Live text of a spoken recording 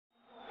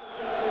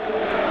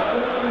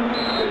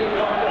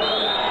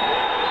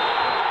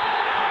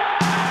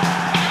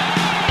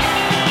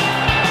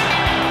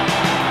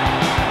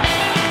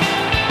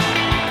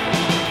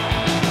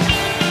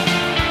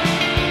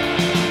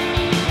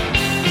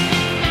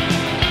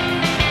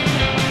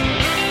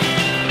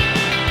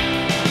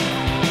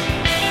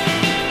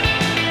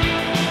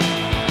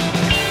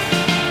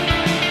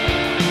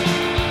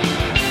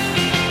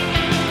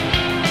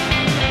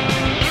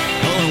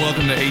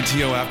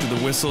ATO After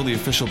the Whistle, the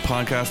official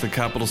podcast of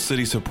Capital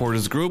City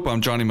Supporters Group.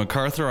 I'm Johnny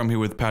MacArthur. I'm here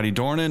with Patty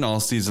Dornan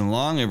all season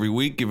long, every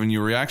week, giving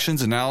you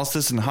reactions,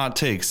 analysis, and hot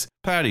takes.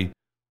 Patty,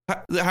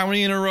 how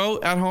many in a row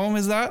at home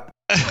is that?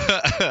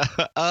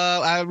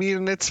 I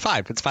mean, it's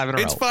 5. It's 5 in a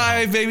row. It's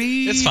 5,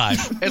 baby. It's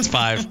 5. It's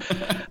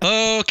 5.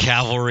 Oh,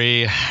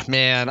 Cavalry.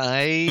 Man,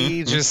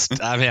 I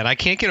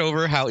can't get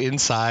over how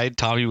inside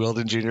Tommy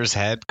Wilden Jr.'s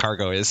head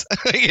Cargo is.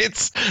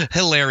 It's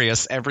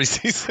hilarious every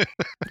season.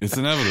 It's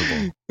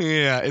inevitable.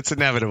 Yeah, it's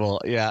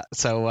inevitable. Yeah.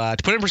 So to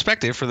put it in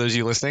perspective for those of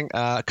you listening,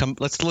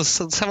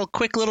 let's have a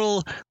quick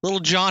little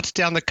jaunt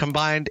down the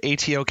combined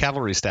ATO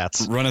Cavalry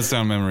stats. Run us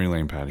down memory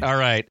lane, Patty. All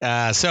right.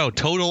 So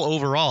total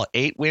overall,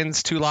 8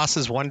 wins, 2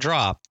 losses, 1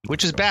 draw,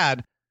 which is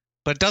bad,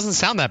 but it doesn't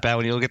sound that bad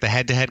when you look at the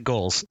head-to-head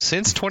goals.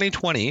 Since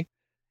 2020,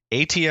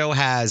 ATO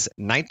has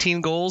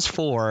 19 goals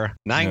for,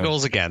 9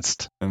 goals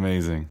against.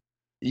 Amazing.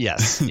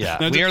 Yes.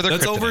 Yeah. We are the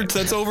kryptonite.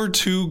 That's over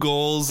 2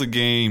 goals a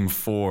game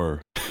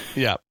for.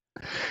 Yeah.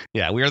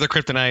 Yeah, we are the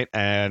kryptonite,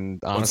 and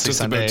honestly, it's just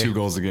Sunday, about 2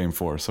 goals a game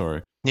for.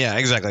 Sorry. Yeah,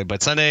 exactly.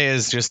 But Sunday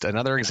is just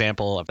another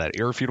example of that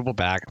irrefutable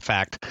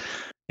fact.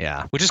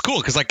 Yeah, which is cool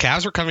because like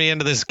Cavs were coming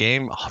into this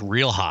game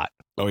real hot.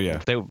 Oh yeah,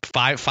 they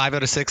 5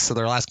 out of 6 of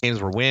their last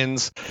games were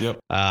wins. Yep.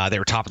 They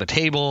were top of the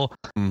table,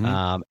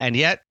 and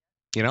yet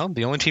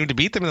the only team to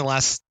beat them in the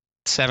last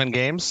 7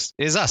 games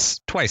is us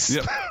twice.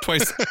 Yep,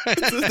 twice.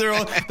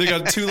 They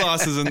got 2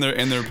 losses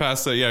in their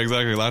past. Yeah,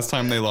 exactly. Last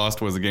time they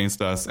lost was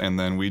against us, and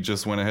then we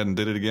just went ahead and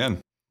did it again.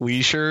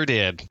 We sure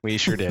did.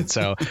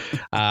 So,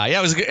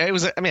 it was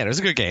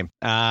a good game.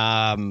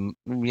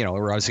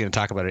 We're obviously going to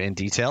talk about it in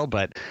detail,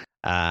 but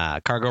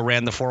Cargo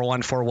ran the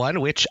 4-1-4-1,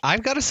 which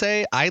I've got to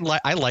say I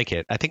like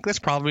it. I think that's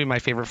probably my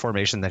favorite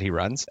formation that he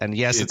runs. And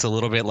yes, it's a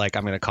little bit like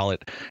I'm going to call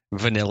it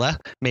vanilla,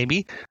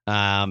 maybe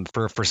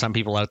for some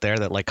people out there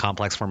that like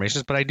complex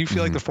formations. But I do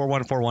feel like the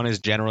 4-1-4-1 is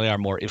generally our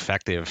more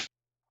effective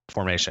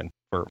formation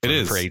for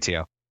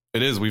ATO.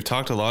 It is. We've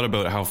talked a lot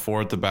about how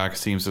 4 at the back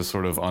seems to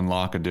sort of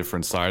unlock a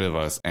different side of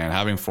us, and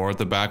having 4 at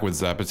the back with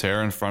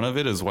Zapatero in front of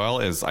it as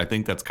well is, I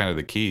think that's kind of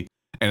the key.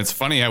 And it's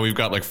funny how we've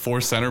got like 4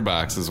 center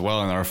backs as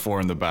well, and our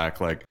 4 in the back,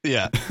 like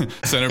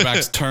center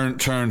backs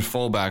turned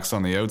full backs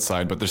on the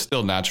outside, but they're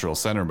still natural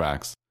center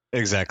backs.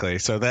 Exactly.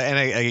 So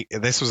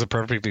this was a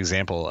perfect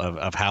example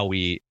of how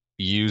we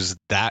use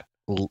that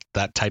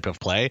type of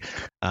play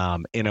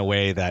in a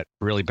way that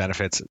really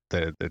benefits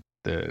the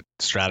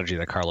strategy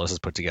that Carlos has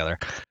put together.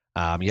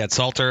 You had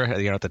Salter,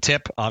 at the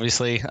tip,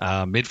 obviously,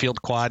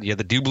 midfield quad. You had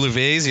the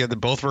Dublevays. You had the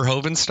both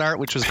Verhoeven start,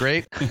 which was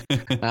great.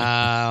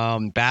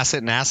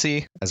 Bassett,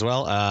 Nassi as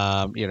well.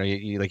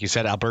 Like you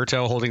said,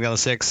 Alberto holding down the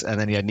 6, and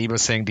then you had Nebo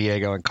Singh,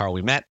 Diego, and Carl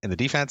Ouimet in the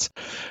defense.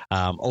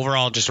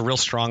 Overall, just a real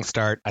strong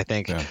start, I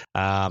think.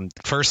 Yeah.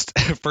 First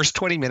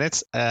 20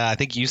 minutes, I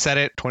think you said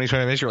it, 20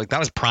 minutes, you're like, that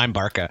was prime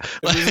Barca.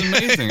 It was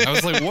amazing. I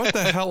was like, what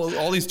the hell?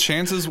 All these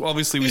chances.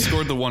 Obviously, we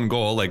scored the 1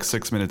 goal like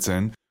 6 minutes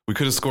in. We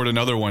could have scored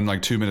another one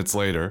like 2 minutes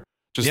later.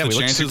 Just the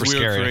chances we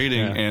were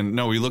creating, and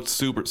we looked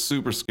super,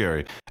 super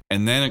scary.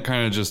 And then it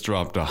kind of just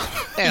dropped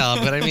off. Yeah,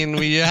 but I mean,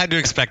 we had to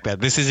expect that.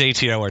 This is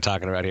ATO we're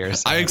talking about here.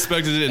 So. I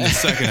expected it in the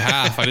second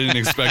half. I didn't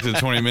expect it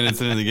 20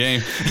 minutes into the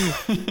game.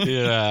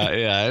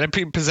 Yeah.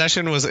 And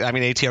possession was,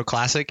 ATO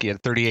classic. You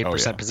had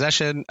 38%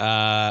 possession.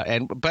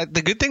 But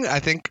the good thing, I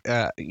think,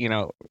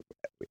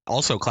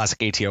 also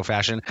classic ATO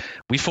fashion,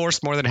 we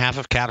forced more than half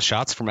of Cavs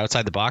shots from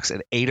outside the box,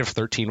 and 8 of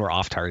 13 were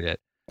off target.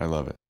 I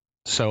love it.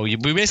 So we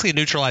basically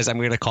neutralized, I'm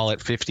going to call it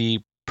 50%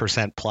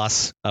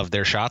 plus of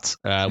their shots,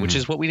 which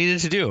is what we needed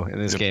to do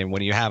in this game.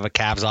 When you have a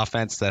Cavs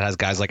offense that has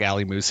guys like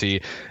Ali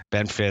Musi,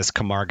 Ben Fisk,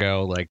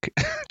 Camargo, like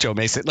Joe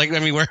Mason,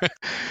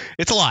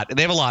 it's a lot.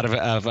 They have a lot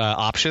of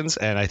options,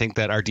 and I think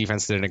that our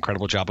defense did an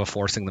incredible job of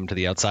forcing them to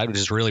the outside, which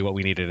is really what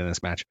we needed in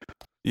this match.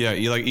 Yeah,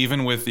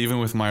 even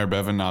with Meyer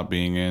Bevan not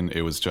being in,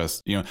 it was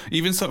just,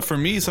 even for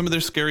me, some of their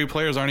scary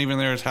players aren't even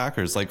their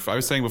attackers. Like I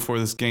was saying before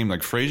this game,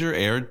 like Fraser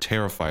Aird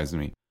terrifies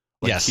me.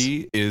 Yes,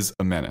 he is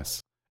a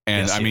menace,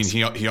 and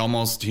he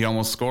almost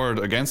scored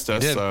against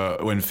us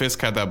when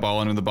Fisk had that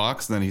ball into the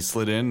box, and then he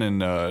slid in,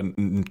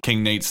 and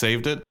King Nate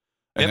saved it,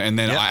 and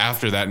then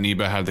after that,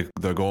 Neba had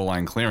the goal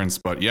line clearance,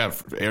 but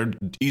Air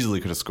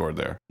easily could have scored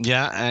there.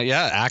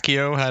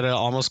 Akio had an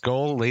almost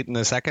goal late in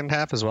the second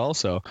half as well,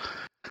 so.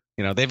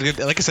 They've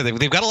like I said,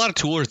 they've got a lot of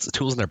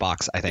tools in their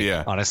box, I think.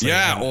 Yeah, honestly.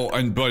 Yeah.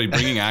 And buddy,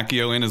 bringing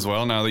Akio in as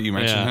well. Now that you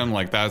mention him,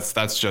 like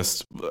that's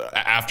just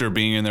after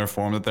being in their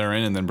form that they're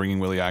in, and then bringing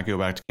Willie Akio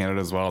back to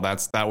Canada as well.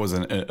 That was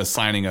a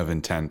signing of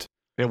intent.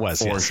 It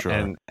was for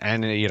sure,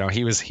 and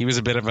he was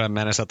a bit of a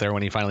menace out there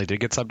when he finally did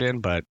get subbed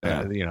in, but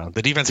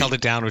the defense held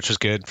it down, which was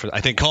good.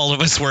 I think all of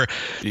us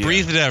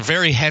breathed a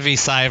very heavy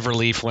sigh of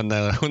relief when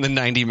the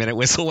 90-minute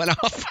whistle went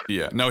off.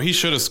 Yeah, no, he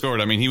should have scored.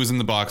 I mean, he was in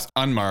the box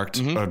unmarked,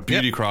 a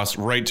beauty cross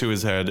right to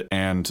his head,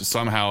 and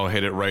somehow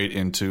hit it right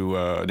into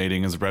Nate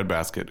Inga's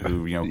breadbasket,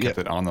 who kept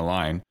it on the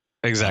line.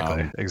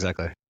 Exactly.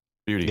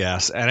 Beauty.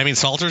 Yes, and I mean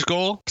Salter's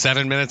goal,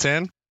 7 minutes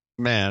in,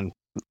 man.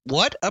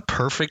 What a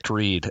perfect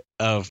read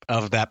of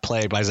that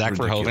play by Zach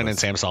Verhoeven and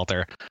Sam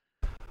Salter.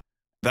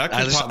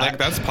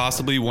 That's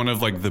possibly one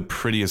of like the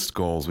prettiest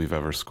goals we've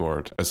ever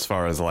scored, as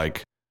far as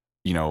like,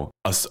 you know,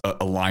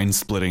 a line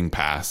splitting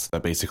pass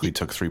that basically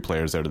took 3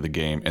 players out of the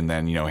game, and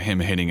then, you know, him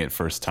hitting it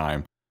first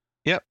time.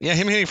 Yeah,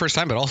 him hitting first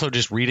time, but also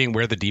just reading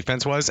where the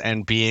defense was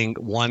and being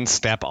one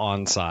step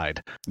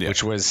onside,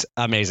 which was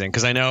amazing.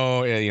 Because I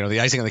know, you know,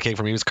 the icing on the cake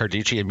for me was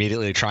Carducci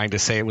immediately trying to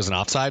say it was an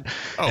offside,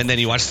 and then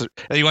you watch the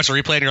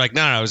replay and you're like,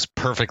 no, it was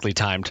perfectly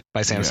timed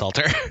by Sam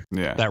Salter.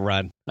 Yeah, that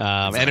run,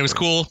 exactly. And it was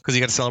cool because he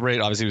got to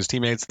celebrate. Obviously, with his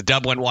teammates. The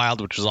dub went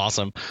wild, which was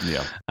awesome.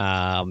 Yeah.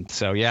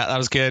 So yeah, that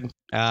was good.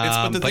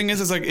 But the thing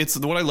is like, it's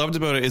what I loved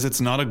about it is it's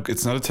not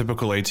a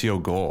typical ATO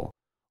goal.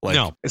 Like,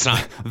 no, it's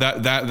not.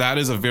 That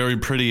is a very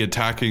pretty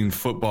attacking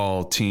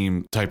football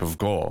team type of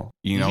goal.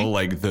 You know,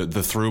 like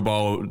the through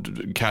ball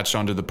catched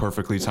onto the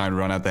perfectly timed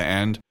run at the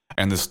end,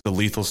 and the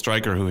lethal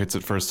striker who hits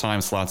it first time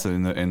slots it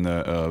in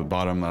the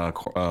bottom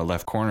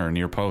left corner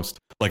near post.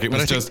 Like it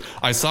was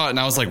I saw it and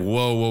I was like,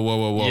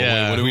 whoa.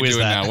 Yeah, what are we doing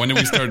now? When did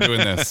we start doing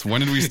this?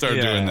 When did we start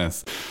doing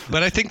this?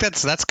 But I think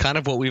that's kind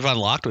of what we've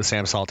unlocked with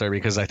Sam Salter,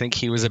 because I think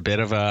he was a bit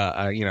of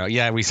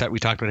we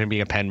talked about him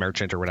being a pen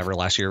merchant or whatever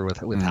last year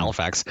with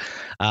Halifax.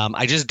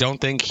 I just don't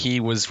think he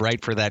was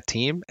right for that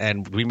team,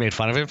 and we made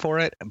fun of him for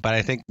it. But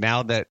I think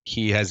now that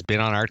he has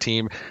been on our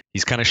team,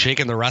 he's kind of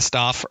shaken the rust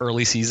off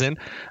early season.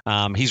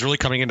 He's really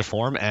coming into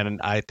form, and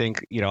I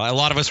think, you know, a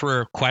lot of us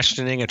were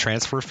questioning a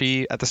transfer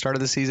fee at the start of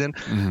the season.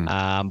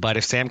 But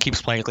if Sam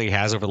keeps playing like he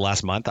has over the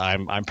last month,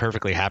 I'm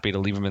perfectly happy to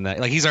leave him in that.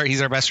 Like he's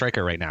our best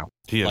striker right now.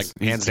 He is, like,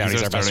 hands down,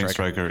 he's our best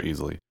striker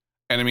easily.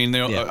 And I mean,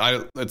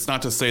 it's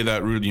not to say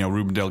that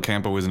Ruben Del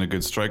Campo isn't a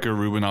good striker.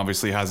 Ruben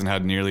obviously hasn't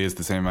had nearly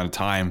the same amount of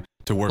time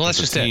to work with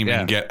the team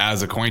and get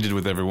as acquainted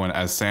with everyone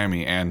as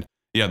Sammy. And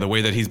the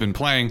way that he's been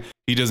playing,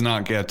 he does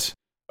not get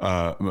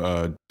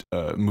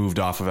moved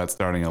off of that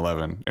starting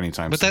 11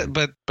 anytime soon.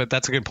 But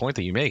that's a good point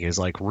that you make, is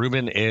like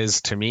Ruben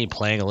is, to me,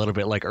 playing a little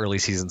bit like early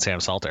season Sam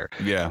Salter.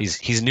 Yeah,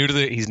 he's new to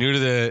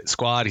the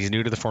squad, he's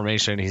new to the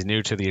formation, he's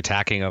new to the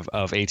attacking of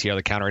ATO,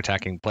 the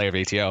counter-attacking play of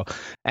ATO,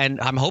 and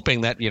I'm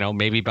hoping that, you know,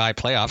 maybe by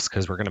playoffs,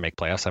 because we're going to make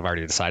playoffs, I've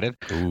already decided.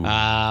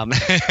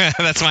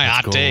 That's my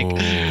hot take.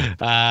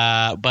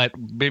 But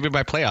maybe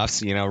by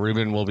playoffs, you know,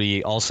 Ruben will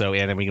be also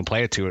in, and we can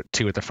play it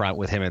two at the front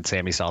with him and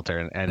Sammy Salter,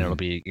 and it'll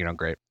be, you know,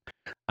 great.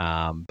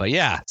 But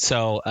yeah,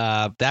 so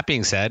that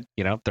being said,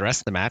 you know, the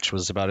rest of the match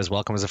was about as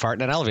welcome as a fart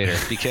in an elevator,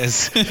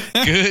 because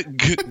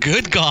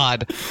good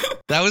God,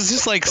 that was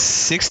just like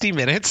 60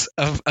 minutes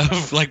of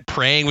like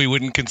praying we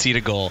wouldn't concede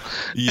a goal.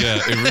 Yeah,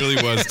 it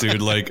really was,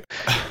 dude. Like,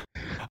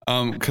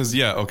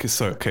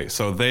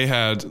 so they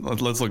had,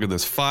 let's look at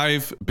this,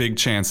 5 big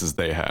chances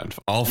they had.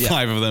 All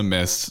 5 of them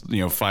missed,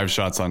 you know, 5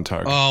 shots on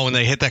target. Oh, when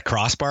they hit that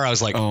crossbar, I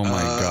was like, oh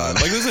my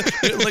God.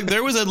 Like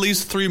there was at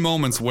least 3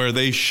 moments where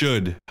they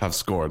should have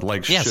scored.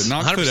 Like, yes,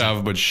 not 100%. Could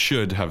have, but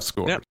should have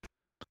scored. Yep.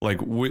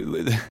 Like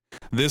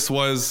this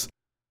was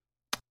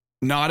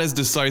not as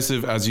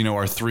decisive as, you know,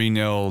 our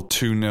 3-0,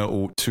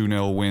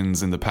 2-0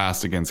 wins in the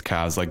past against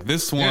Cavs. Like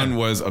this one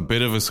was a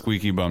bit of a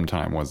squeaky bum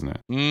time, wasn't it?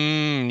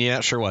 Yeah,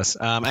 it sure was.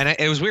 And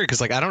it was weird because,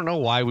 like, I don't know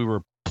why we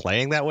were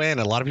playing that way, and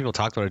a lot of people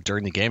talked about it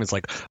during the game. It's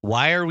like,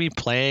 why are we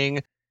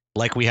playing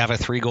like we have a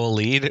 3-goal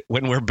lead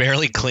when we're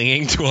barely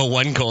clinging to a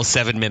 1-goal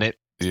 7-minute?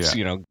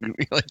 You know,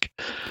 like.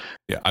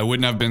 Yeah, I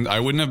wouldn't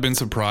have been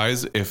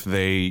surprised if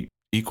they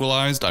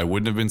equalized. I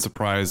wouldn't have been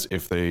surprised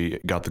if they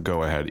got the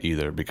go ahead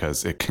either,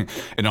 because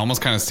it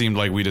almost kind of seemed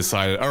like we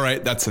decided, all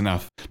right, that's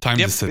enough. Time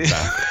to sit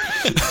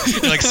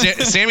back. Like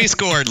Sammy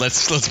scored.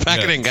 Let's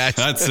pack it in, guys.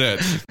 That's it.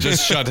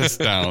 Just shut us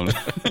down.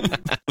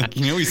 Like,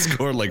 you know, we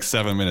scored like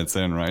 7 minutes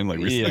in, right? Like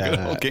we still got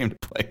a whole game to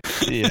play.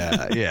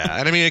 Yeah.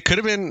 And I mean, it could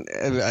have been,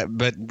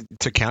 but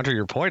to counter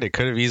your point, we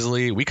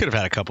could have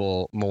had a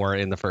couple more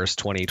in the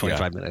first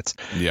 20-25 minutes.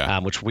 Yeah.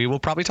 Which we will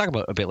probably talk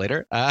about a bit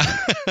later.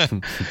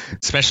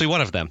 Especially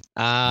one of them.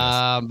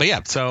 But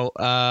yeah, so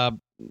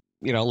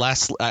you know,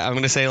 I'm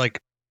going to say, like,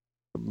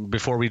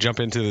 before we jump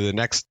into the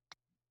next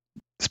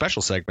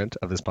special segment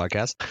of this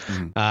podcast,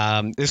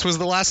 this was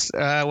the last.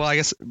 Well, I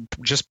guess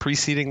just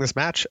preceding this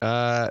match,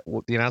 the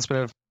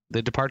announcement of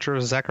the departure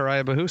of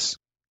Zachariah Bahus.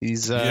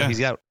 He's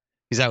out.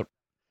 He's out.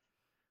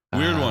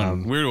 Weird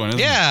one. Isn't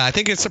it? I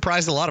think it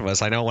surprised a lot of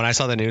us. I know when I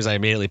saw the news, I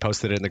immediately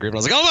posted it in the group. I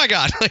was like, "Oh my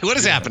God, like, what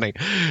is happening?"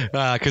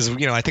 Because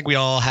you know, I think we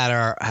all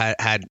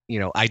had you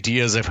know,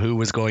 ideas of who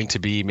was going to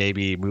be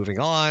maybe moving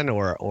on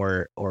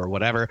or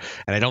whatever,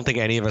 and I don't think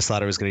any of us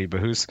thought it was going to be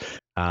Bahus.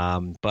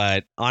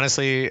 But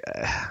honestly,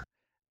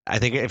 I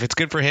think if it's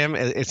good for him,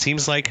 it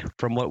seems like,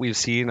 from what we've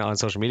seen on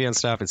social media and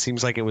stuff, it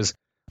seems like it was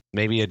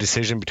maybe a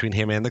decision between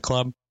him and the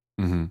club.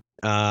 And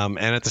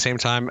at the same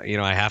time, you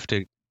know, I have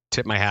to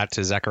tip my hat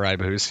to Zachariah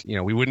Bahus. You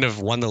know, we wouldn't have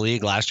won the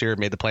league last year,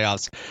 made the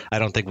playoffs, I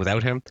don't think,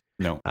 without him.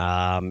 No.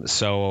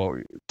 So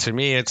to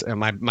me, it's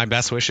my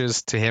best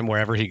wishes to him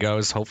wherever he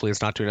goes. Hopefully,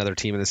 it's not to another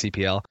team in the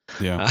CPL.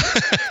 Yeah.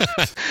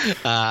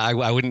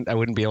 I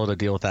wouldn't be able to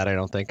deal with that. I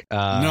don't think.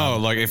 No,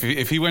 like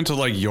if he went to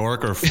like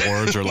York or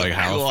Forge or like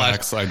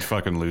Halifax, I'd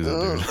fucking lose it,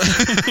 dude.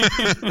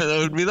 That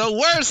would be the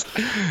worst.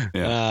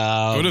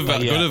 Yeah. Go to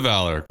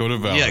Valor. Go to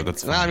Valor. Yeah,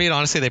 that's fine. I mean,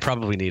 honestly, they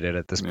probably need it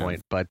at this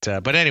point. But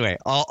anyway,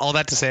 all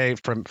that to say,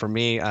 from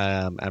me,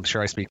 I'm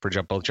sure I speak for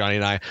both Johnny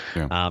and I.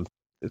 Yeah.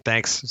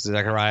 Thanks,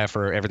 Zechariah,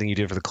 for everything you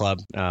did for the club.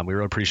 We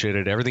really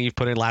appreciated everything you've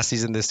put in last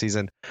season, this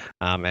season,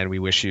 and we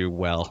wish you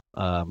well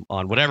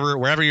on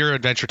wherever your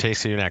adventure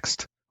takes you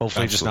next.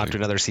 Hopefully, just not to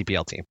another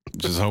CPL team.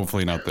 Just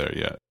hopefully not there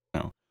yet.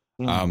 No.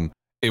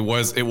 It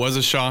was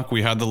a shock.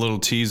 We had the little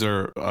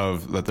teaser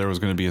of that there was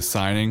going to be a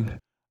signing.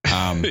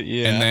 And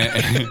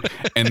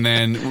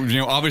then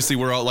obviously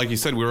we're all, like you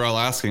said, we were all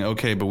asking,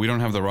 okay, but we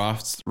don't have the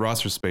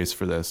roster space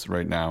for this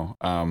right now.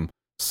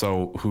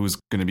 So who's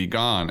going to be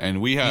gone? And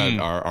we had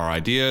our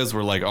ideas.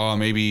 We're like, oh,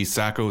 maybe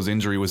Sacco's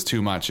injury was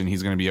too much and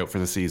he's going to be out for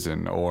the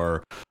season,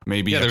 or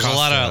maybe there's a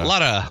lot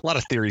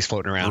of theories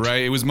floating around.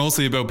 Right. It was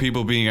mostly about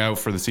people being out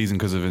for the season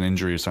because of an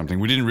injury or something.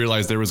 We didn't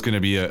realize there was going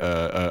to be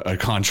a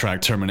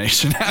contract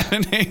termination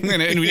happening,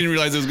 and we didn't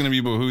realize it was going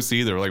to be Bohus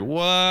either. We're like,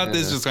 what?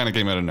 This just kind of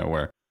came out of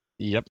nowhere.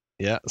 Yep.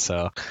 Yeah.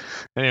 So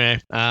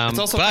anyway, it's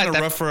also kind of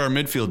rough for our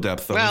midfield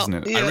depth, though, isn't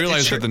it? Yeah, I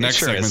realize that the next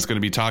segment's going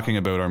to be talking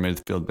about our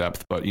midfield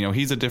depth, but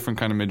he's a different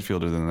kind of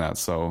midfielder than that.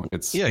 So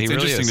it's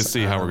interesting to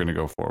see how we're going to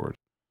go forward.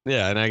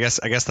 Yeah, and I guess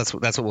that's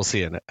what we'll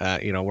see. And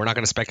we're not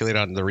going to speculate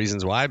on the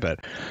reasons why,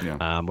 but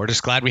we're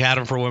just glad we had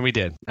him for when we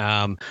did.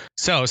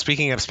 So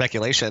speaking of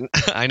speculation,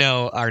 I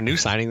know our new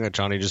signing that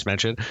Johnny just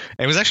mentioned.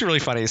 It was actually really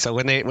funny. So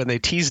when they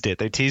teased it,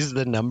 they teased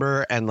the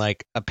number and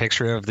like a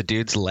picture of the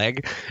dude's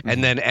leg,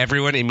 and then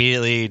everyone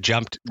immediately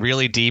jumped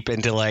really deep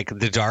into like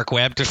the dark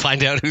web to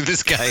find out who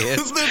this guy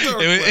is.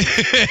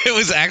 It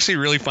was actually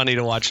really funny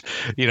to watch.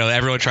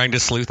 Everyone trying to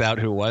sleuth out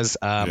who it was.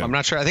 I'm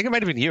not sure. I think it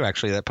might have been you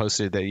actually that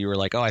posted that you were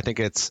like, oh, I think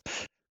it's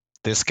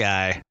this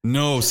guy.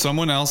 No,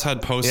 someone else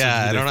had posted.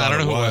 Yeah, I don't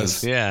know who it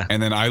was. Yeah,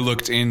 and then I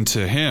looked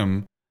into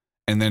him,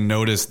 and then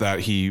noticed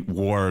that he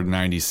wore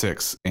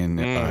 96 in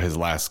his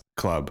last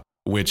club,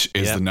 which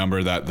is the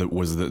number that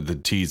was the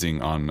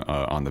teasing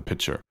on the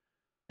picture.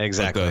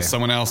 Exactly. But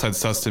someone else had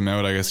sussed him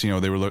out. I guess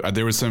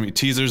there were some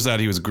teasers that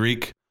he was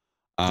Greek.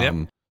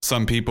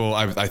 Some people,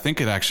 I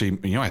think it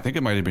actually, I think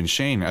it might have been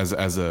Shane as a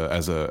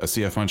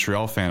CF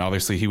Montreal fan.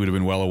 Obviously, he would have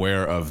been well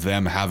aware of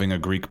them having a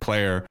Greek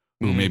player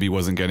who maybe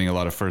wasn't getting a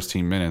lot of first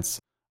team minutes,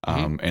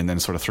 and then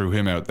sort of threw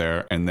him out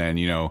there. And then,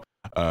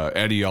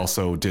 Eddie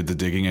also did the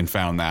digging and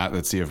found that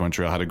CF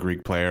Montreal had a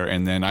Greek player.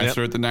 And then I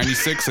threw at the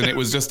 96 and it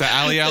was just an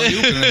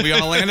alley-oop, and then we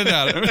all landed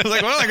at it. I was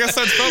like, well, I guess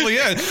that's probably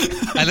it.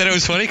 And then it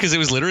was funny because it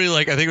was literally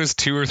like, I think it was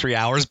 2 or 3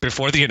 hours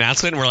before the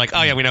announcement. And we're like,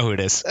 oh yeah, we know who it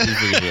is.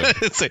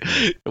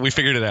 We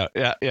figured it out.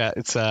 Yeah.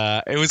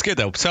 It was good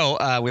though.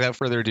 So without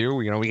further ado,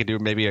 we can do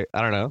maybe,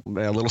 a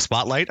little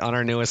spotlight on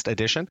our newest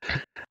addition.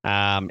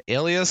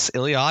 Ilias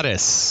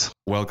Iliadis.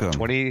 Welcome.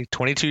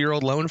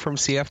 22-year-old loan from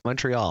CF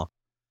Montreal.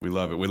 We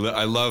love it.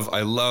 I love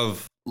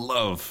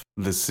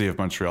this CF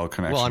Montreal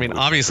connection. Well, I mean,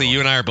 obviously, you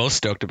and I are both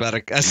stoked about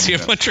it as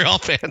CF Montreal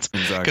fans,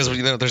 because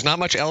there's not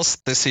much else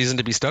this season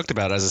to be stoked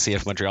about as a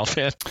CF Montreal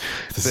fan.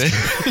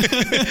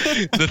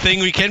 The thing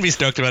we can be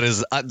stoked about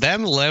is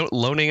them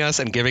loaning us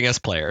and giving us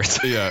players.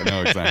 Yeah,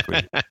 no,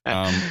 exactly.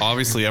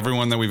 Obviously,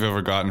 everyone that we've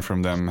ever gotten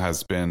from them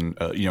has been,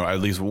 at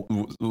least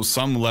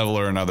some level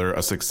or another,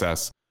 a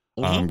success.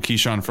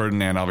 Keyshawn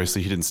Ferdinand,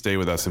 obviously he didn't stay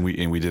with us and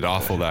we did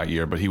awful that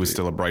year, but he was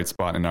still a bright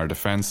spot in our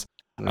defense.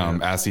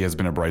 Assy has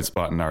been a bright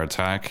spot in our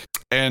attack,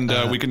 and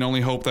we can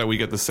only hope that we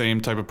get the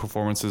same type of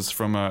performances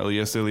from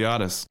Ilias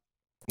Iliadis.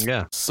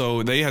 Yeah.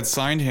 So they had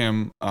signed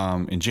him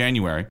in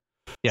January.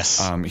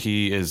 Yes.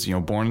 He is,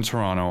 born in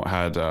Toronto,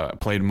 had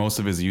played most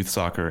of his youth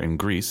soccer in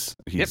Greece.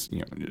 He's,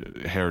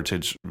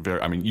 heritage.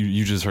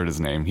 You just heard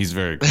his name. He's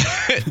very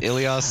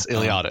Ilias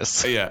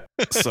Iliadis. Yeah.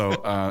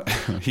 So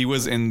he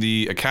was in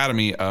the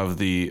academy of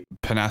the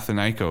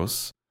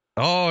Panathinaikos.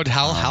 Oh,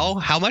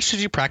 how much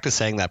did you practice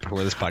saying that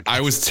before this podcast?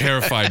 I was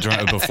terrified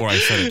before I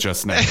said it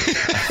just now.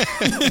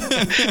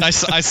 I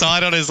saw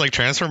it on his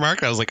transfer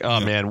mark. I was like,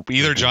 oh man,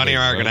 either Johnny or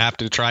I are going to have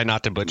to try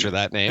not to butcher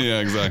that name. Yeah,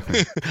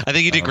 exactly. I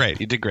think you did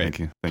great. You did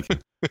great. Thank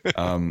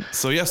you.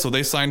 So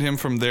they signed him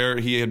from there.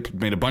 He had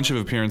made a bunch of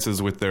appearances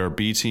with their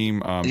B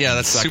team.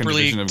 That's Super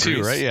League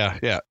 2, right?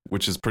 Yeah.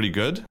 Which is pretty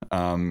good.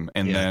 So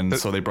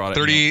they brought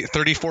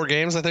 34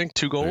 games, I think,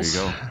 2 goals.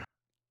 There you go.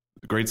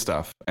 Great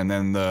stuff. And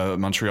then the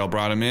Montreal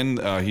brought him in.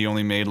 He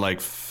only made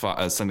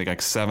something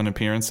like 7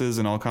 appearances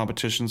in all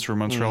competitions for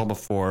Montreal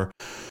before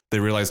they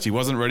realized he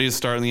wasn't ready to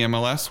start in the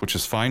MLS, which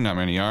is fine. Not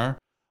many are.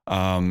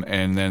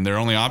 And then their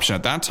only option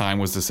at that time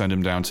was to send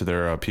him down to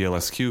their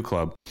PLSQ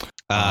club.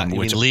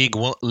 Ligue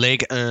 1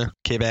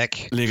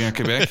 Quebec. Ligue 1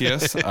 Quebec,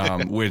 yes.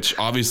 Which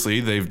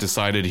obviously they've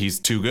decided he's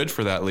too good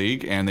for that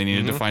league, and they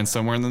needed to find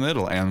somewhere in the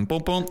middle. And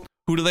boom, boom.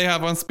 Who do they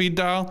have on speed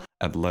dial?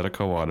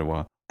 Atletico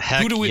Ottawa.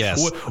 Heck,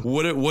 yes.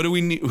 What do we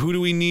need? Who do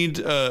we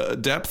need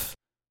depth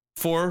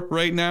for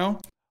right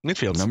now?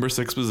 Midfield. Number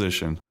 6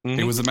 position. Mm-hmm.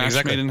 It was a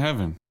match made in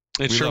heaven.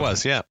 It sure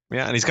was, yeah.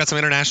 And he's got some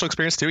international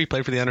experience too. He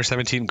played for the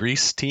under-17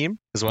 Greece team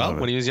as well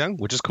when he was young,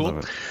 which is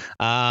cool. So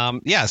I'm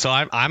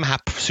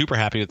super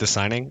happy with this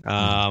signing.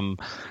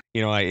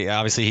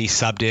 Obviously he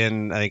subbed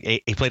in. I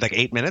think he played like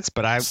 8 minutes,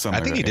 but I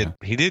think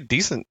he did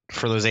decent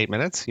for those 8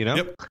 minutes.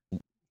 Yep.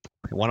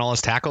 Won all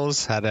his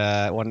tackles, had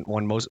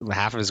won most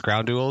half of his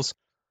ground duels,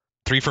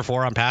 3 for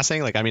 4 on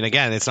passing. Like, I mean,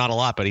 again, it's not a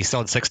lot, but he still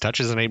had 6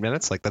 touches in 8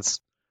 minutes. Like, that's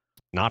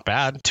not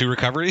bad. 2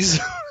 recoveries.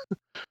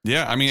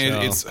 Yeah, I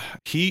mean,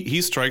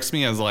 he strikes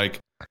me as like,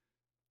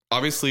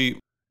 obviously,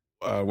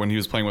 when he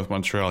was playing with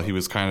Montreal, he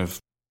was kind of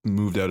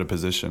moved out of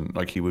position.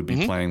 Like, he would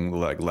be playing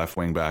like left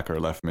wing back or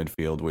left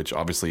midfield, which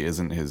obviously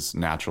isn't his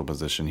natural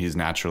position. He's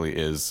naturally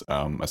is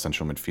a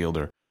central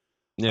midfielder.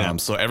 Yeah.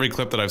 So every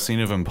clip that I've seen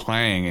of him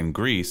playing in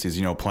Greece,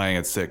 he's playing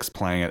at 6,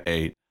 playing at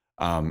 8.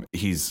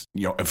 He's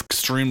an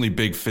extremely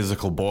big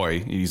physical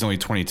boy. He's only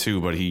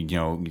 22, but he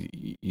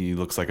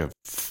looks like a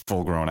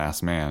full grown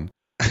ass man.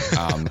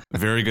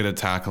 Very good at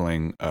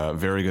tackling,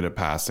 very good at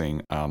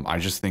passing. I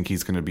just think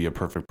he's going to be a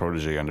perfect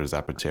protege under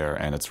Zapater,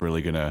 and it's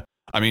really going to.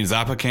 I mean,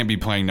 Zappa can't be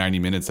playing 90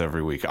 minutes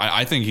every week.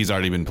 I think he's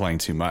already been playing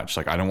too much.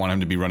 Like, I don't want him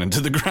to be running to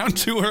the ground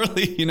too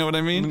early. You know what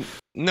I mean?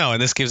 No,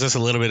 and this gives us a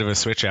little bit of a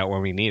switch out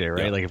when we need it,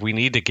 right? Yeah. Like, if we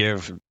need to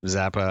give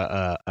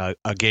Zappa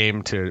a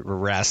game to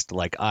rest,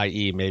 like,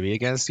 i.e. maybe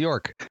against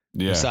York,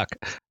 who suck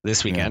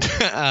this weekend,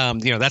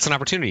 that's an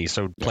opportunity.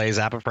 So play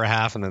Zappa for a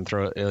half and then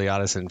throw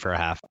Iliadis in for a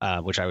half,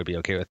 which I would be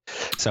okay with.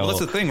 So that's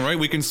the thing, right?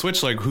 We can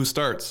switch, like, who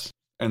starts,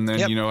 and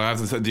then,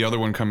 have the other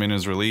one come in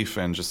as relief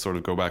and just sort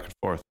of go back and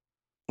forth.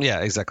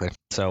 Yeah, exactly.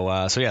 So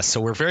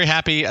we're very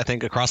happy, I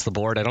think, across the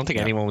board. I don't think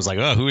anyone was like,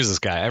 oh, who is this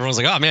guy? Everyone's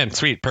like, oh, man,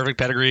 sweet, perfect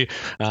pedigree.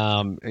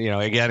 Again,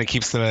 it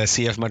keeps the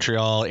CF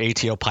Montreal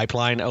ATO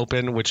pipeline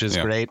open, which is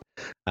great.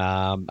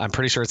 I'm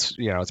pretty sure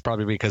it's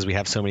probably because we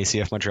have so many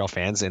CF Montreal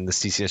fans in the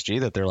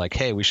CCSG that they're like,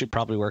 hey, we should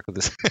probably work with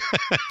this.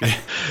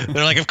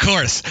 They're like, of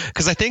course.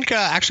 Because I think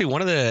actually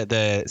one of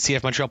the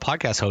CF Montreal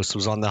podcast hosts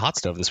was on the hot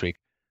stove this week.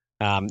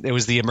 It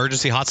was the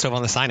emergency hot stove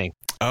on the signing.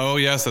 Oh,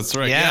 yes, that's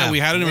right. Yeah, we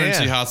had an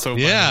emergency hot stove,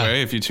 by the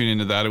way. If you tune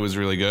into that, it was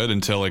really good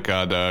until it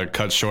got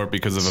cut short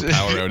because of a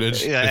power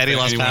outage. Eddie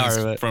lost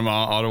power. From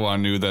Ottawa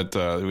knew that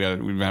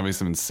we've been having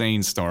some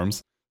insane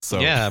storms. So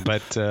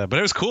but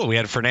it was cool. We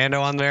had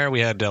Fernando on there.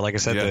 We had, like I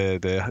said,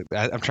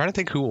 I'm trying to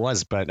think who it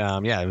was, but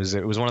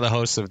it was one of the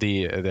hosts of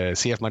the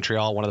CF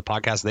Montreal, one of the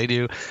podcasts they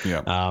do.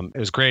 Yeah. It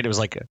was great. It was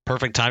like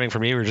perfect timing for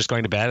me. We were just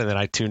going to bed, and then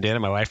I tuned in,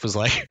 and my wife was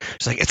like,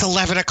 she's like, it's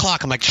 11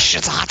 o'clock. I'm like, shh,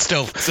 it's a hot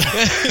stove.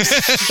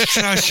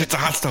 Shh, it's a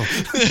hot stove.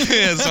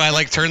 So I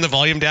like turned the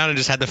volume down and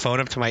just had the phone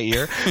up to my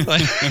ear.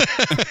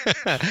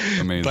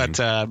 Amazing. But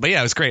yeah,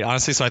 it was great,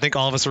 honestly. So I think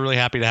all of us are really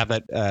happy to have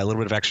that little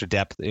bit of extra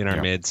depth in our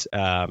mids,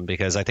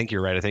 because I think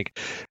you're right. I think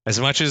as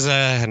much as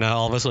and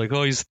all of us are like,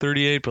 oh, he's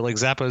 38, but like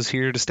Zappa's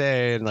here to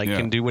stay and like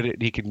can do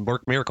he can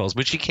work miracles,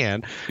 which he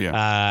can.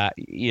 Yeah.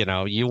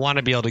 You want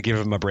to be able to give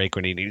him a break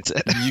when he needs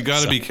it. You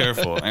got to be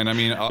careful. And I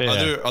mean,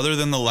 other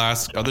than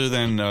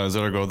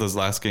Zaragoza's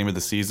last game of the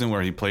season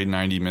where he played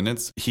 90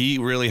 minutes, he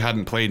really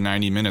hadn't played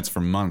 90 minutes for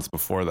months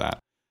before that.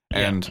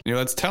 And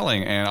that's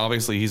telling. And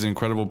obviously he's an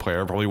incredible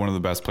player, probably one of the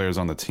best players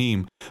on the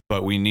team,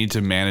 but we need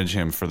to manage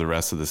him for the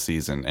rest of the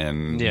season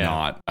and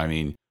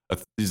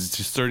he's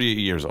just 38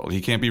 years old.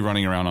 He can't be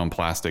running around on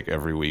plastic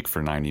every week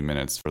for 90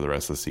 minutes for the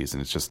rest of the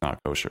season. It's just not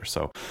kosher.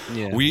 So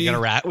we got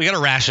to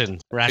ration.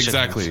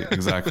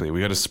 Exactly. We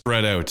got to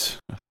spread out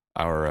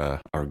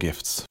our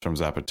gifts from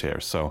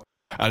Zapater. So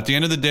at the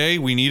end of the day,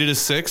 we needed a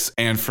 6,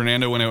 and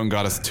Fernando went out and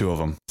got us 2 of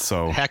them.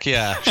 So heck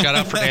yeah, shout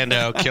out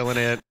Fernando, killing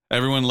it.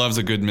 Everyone loves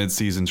a good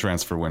mid-season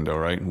transfer window,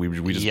 right? We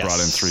just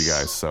brought in 3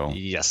 guys. So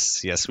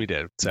yes, we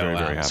did. So very,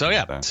 very happy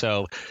with that.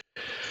 So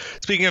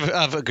speaking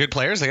of good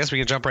players, I guess we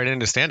can jump right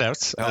into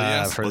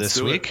standouts for this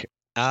week.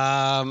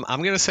 I'm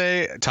going to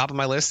say top of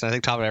my list, and I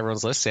think top of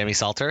everyone's list, Sammy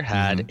Salter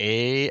had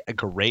a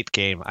great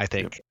game, I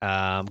think.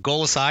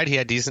 Goal aside, he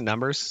had decent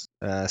numbers.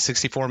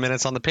 64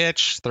 minutes on the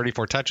pitch,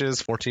 34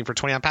 touches, 14 for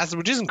 20 on passes,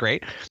 which isn't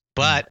great.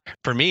 But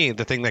for me,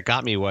 the thing that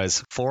got me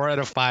was 4 out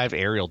of 5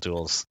 aerial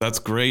duels. That's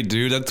great,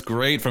 dude. That's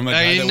great. From a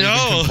guy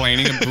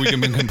that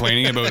we've been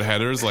complaining about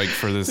headers like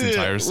for this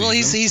entire season. Well,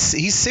 he's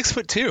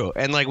 6'2",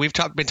 and like we've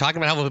been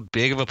talking about how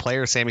big of a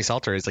player Sammy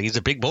Salter is. Like, he's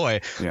a big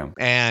boy. Yeah.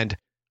 And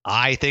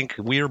I think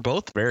we were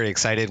both very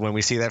excited when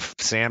we see that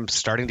Sam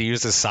starting to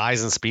use his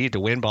size and speed to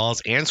win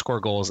balls and score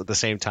goals at the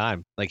same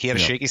time. Like, he had a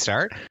shaky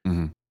start,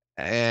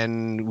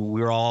 and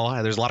we were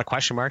all, there's a lot of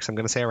question marks, I'm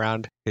going to say,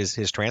 around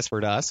his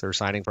transfer to us or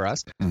signing for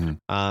us.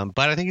 But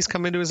I think he's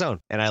come into his own,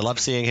 and I love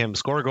seeing him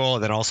score a goal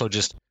and then also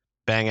just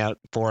bang out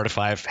 4 out of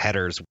 5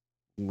 headers,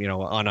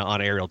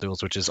 on aerial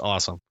duels, which is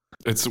awesome.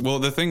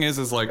 The thing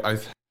is like,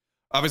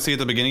 obviously at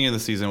the beginning of the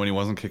season when he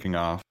wasn't kicking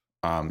off,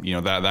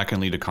 that can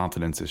lead to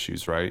confidence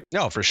issues, right?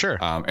 No, for sure.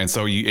 And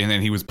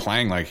then he was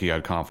playing like he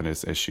had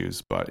confidence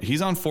issues, but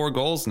he's on 4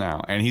 goals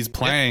now, and he's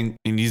playing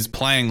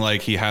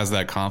like he has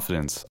that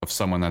confidence of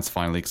someone that's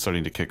finally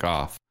starting to kick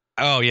off.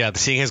 Oh yeah,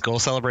 seeing his goal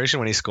celebration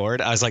when he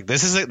scored, I was like,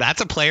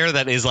 that's a player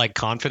that is like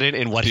confident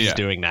in what he's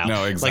doing now.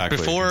 No, exactly.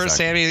 Like before,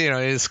 Sammy,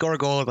 he scored a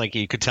goal, and like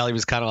you could tell he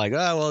was kind of like,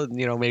 oh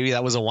well, maybe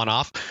that was a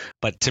one-off.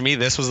 But to me,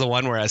 this was the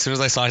one where as soon as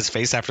I saw his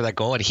face after that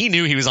goal, and he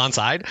knew he was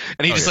onside,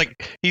 and he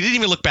he didn't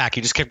even look back,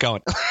 he just kept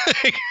going.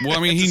 Well,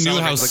 I mean, he knew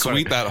how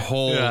sweet that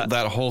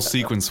whole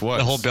sequence was.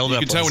 The whole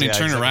build-up. You could tell when he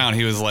turned around,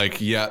 he was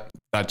like, "Yeah,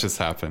 that just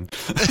happened."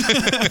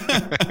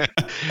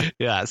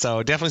 Yeah,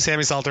 so definitely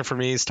Sammy Salter for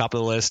me is top of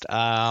the list.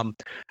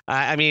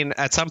 I mean,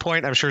 at some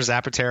point, I'm sure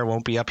Zapater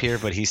won't be up here,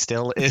 but he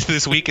still is.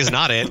 This week is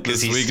not it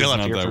because he's still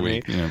up here for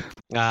me.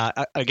 Yeah.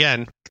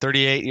 Again,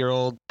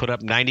 38-year-old put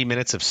up 90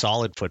 minutes of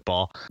solid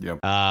football. Yep.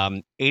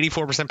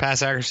 84%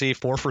 pass accuracy,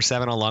 4 for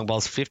 7 on long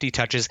balls, 50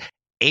 touches,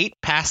 8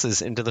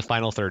 passes into the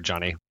final third.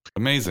 Johnny,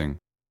 amazing.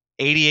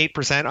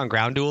 88% on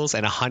ground duels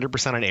and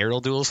 100% on aerial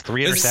duels,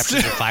 3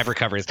 interceptions and 5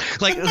 recoveries.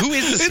 Like, who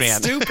is this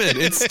man?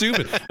 It's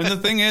stupid. And the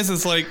thing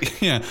is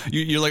like,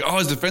 you're like, oh,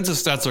 his defensive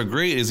stats are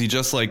great. Is he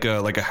just like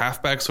a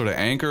halfback sort of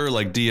anchor,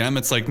 like DM?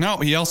 It's like, no,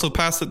 he also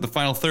passed it the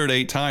final third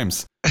 8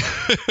 times.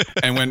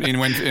 and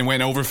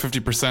went over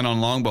 50% on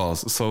long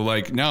balls. So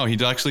like, no,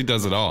 he actually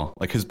does it all.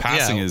 Like his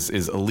passing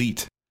is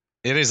elite.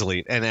 It is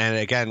elite, and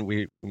again,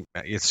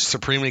 it's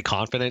supremely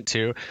confident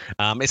too.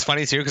 It's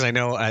funny too because I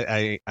know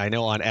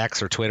on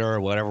X or Twitter or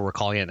whatever we're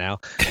calling it now.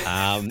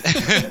 I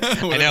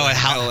know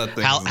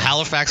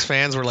Halifax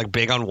fans were like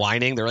big on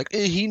whining. They're like,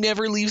 he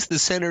never leaves the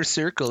center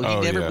circle.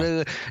 He never,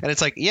 and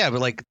it's like, yeah, but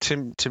like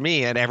to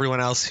me and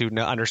everyone else who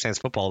understands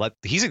football, that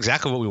he's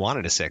exactly what we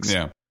wanted a 6.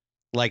 Yeah.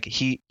 Like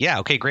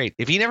okay, great.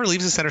 If he never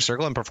leaves the center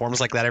circle and performs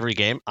like that every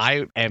game,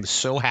 I am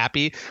so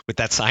happy with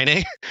that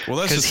signing. Well,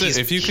 that's just it.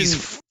 If you can.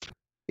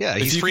 Yeah,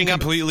 he's freeing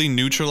up. Completely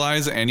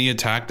neutralize any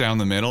attack down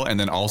the middle and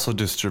then also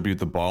distribute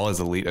the ball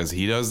as elite as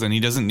he does, then he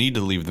doesn't need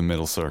to leave the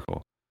middle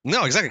circle.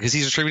 No, exactly, because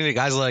he's distributing to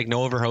guys like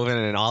Noah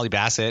Verhoeven and Ollie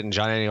Bassett and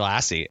John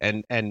Lassie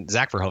and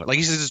Zach Verhoeven. Like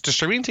he's just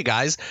distributing to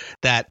guys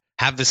that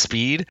have the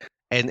speed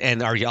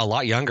and are a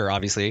lot younger,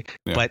 obviously.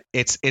 Yeah. But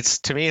it's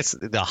to me, it's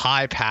the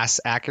high pass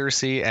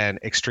accuracy and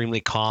extremely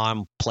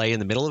calm play in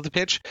the middle of the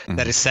pitch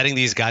that is setting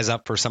these guys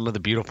up for some of the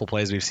beautiful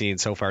plays we've seen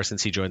so far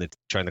since he joined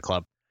the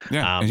club.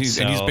 Yeah, and he's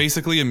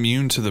basically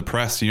immune to the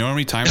press. You know how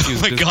many times he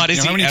was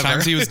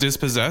times he was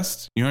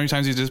dispossessed? You know how many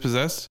times he's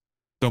dispossessed?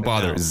 Don't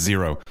bother. No.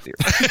 0.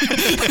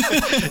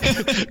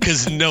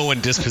 Because no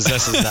one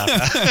dispossesses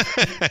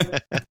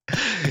that.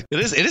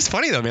 It is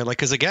funny though, man. Like,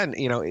 because again,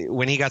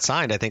 when he got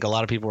signed, I think a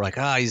lot of people were like,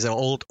 he's an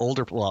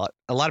older. Well,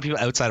 a lot of people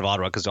outside of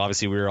Ottawa, because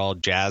obviously we were all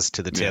jazzed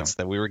to the tits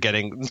that we were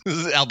getting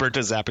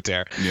Alberto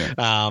Zapater.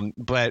 Yeah.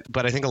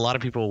 But I think a lot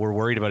of people were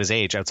worried about his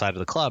age outside of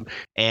the club.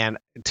 And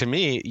to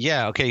me,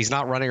 okay, he's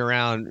not running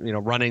around,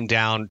 running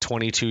down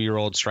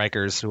 22-year-old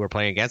strikers who are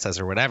playing against us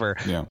or whatever.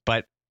 Yeah.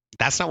 But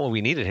that's not what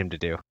we needed him to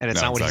do. And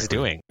it's not what he's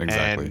doing.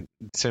 Exactly. And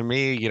to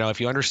me, if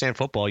you understand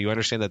football, you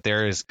understand that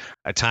there is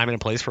a time and a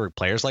place for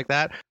players like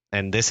that.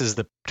 And this is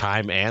the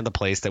time and the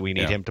place that we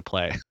need him to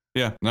play.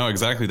 Yeah, no,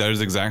 exactly. That is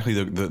exactly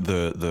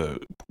the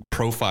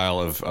profile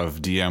of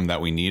DM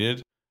that we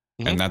needed.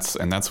 Mm-hmm.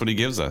 And that's what he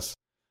gives us.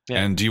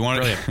 Yeah. And do you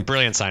want to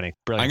brilliant signing.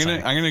 I'm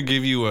going to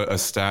give you a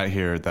stat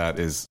here that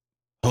is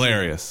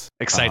hilarious.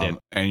 Excited.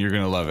 And you're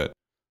going to love it.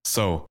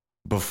 So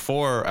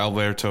before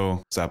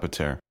Alberto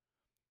Zapater,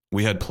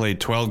 we had played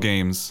 12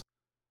 games.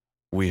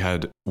 We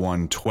had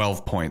won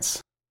 12 points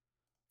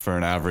for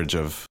an average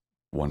of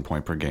 1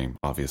 point per game,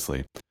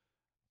 obviously.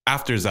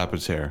 After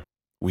Zapater,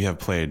 we have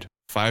played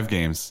 5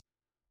 games.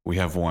 We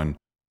have won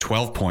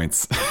 12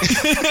 points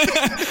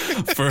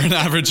for an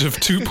average of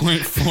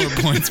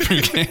 2.4 points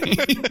per game.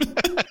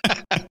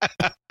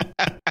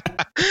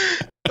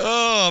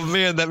 Oh,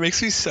 man, that makes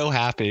me so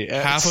happy.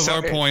 Half of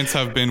our points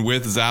have been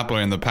with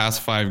Zappa in the past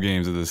 5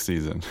 games of this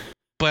season.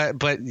 But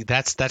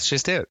that's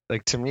just it.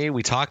 Like, to me,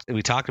 we talked about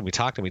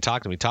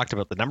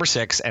the number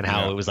 6 and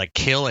how it was like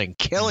killing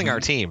our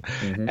team.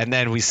 Mm-hmm. And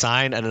then we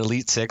sign an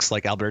elite 6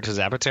 like Alberto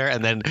Zapater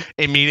and then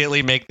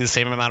immediately make the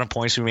same amount of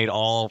points we made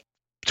all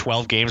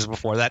 12 games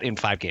before that in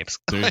 5 games.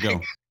 There you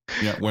go.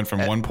 Yeah, went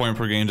from 1 point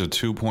per game to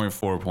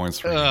 2.4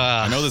 points per game.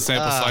 I know the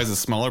sample size is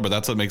smaller, but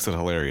that's what makes it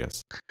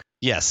hilarious.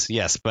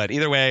 Yes. But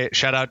either way,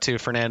 shout out to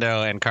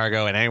Fernando and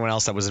Cargo and anyone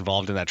else that was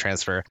involved in that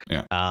transfer.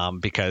 Yeah.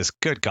 Because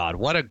good God,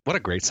 what a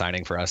great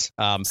signing for us.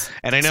 And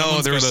I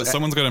know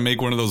someone's got to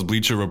make one of those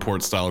Bleacher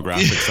Report style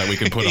graphics that we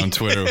can put on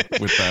Twitter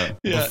with that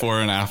before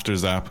and after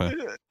Zappa.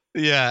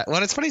 Yeah.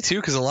 Well, it's funny too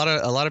because a lot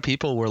of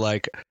people were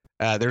like.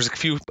 There's a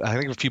few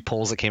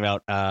polls that came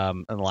out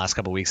in the last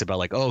couple of weeks about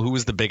like, who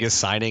was the biggest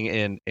signing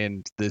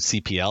in the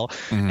CPL?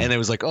 Mm-hmm. And it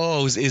was like,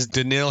 is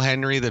Daniil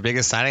Henry the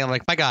biggest signing? I'm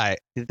like, my guy,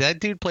 that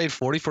dude played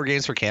 44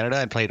 games for Canada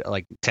and played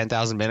like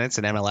 10,000 minutes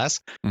in MLS.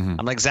 Mm-hmm.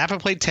 I'm like, Zappa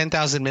played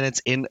 10,000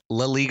 minutes in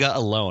La Liga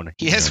alone.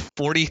 He has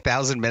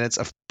 40,000 minutes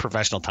of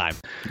professional time,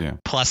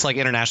 plus like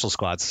international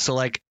squads. So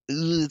like,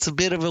 it's a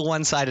bit of a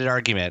one-sided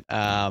argument.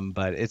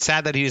 But it's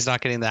sad that he's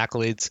not getting the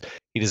accolades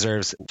he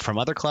deserves from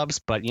other clubs.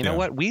 But you know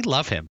what? We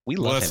love him. We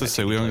love him. Let's just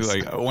say we don't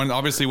like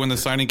when the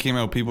signing came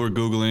out, people were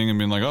Googling and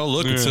being like, oh,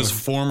 look, it says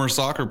former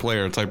soccer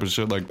player type of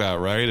shit like that,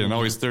 right? And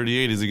he's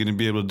 38. Is he going to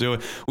be able to do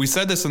it? We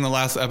said this in the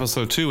last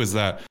episode too, is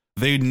that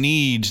they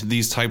need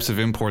these types of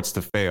imports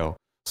to fail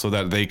so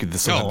that they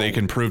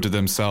can prove to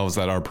themselves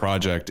that our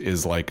project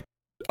is like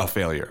a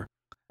failure,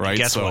 right?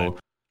 Guess what?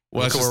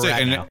 Well, that's just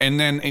it. And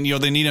then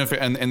they need him,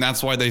 and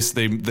that's why they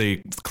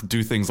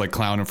do things like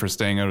clown him for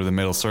staying out of the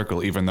middle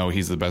circle, even though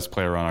he's the best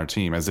player on our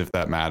team, as if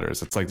that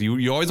matters. It's like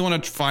you always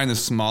want to find the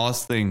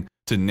smallest thing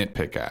to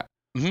nitpick at,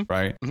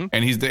 right?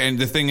 And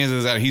the thing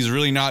is that he's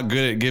really not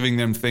good at giving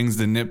them things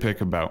to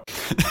nitpick about.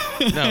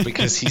 No,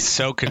 because he's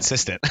so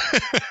consistent.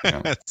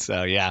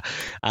 So yeah,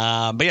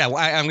 but yeah,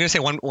 I'm going to say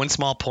one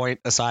small point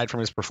aside from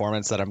his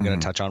performance that I'm going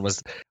to touch on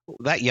was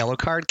that yellow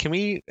card. Can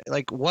we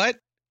what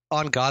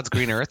on God's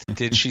green earth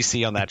did she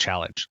see on that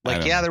challenge?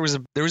 There was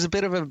a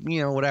bit of a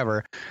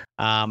whatever,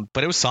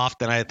 but it was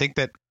soft, and I think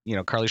that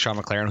Carly Shaw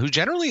McLaren, who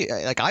generally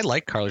I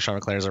like Carly Shaw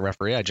McLaren as a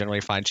referee. I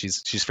generally find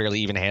she's fairly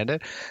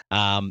even-handed.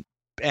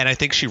 And I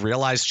think she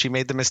realized she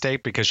made the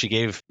mistake because she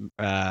gave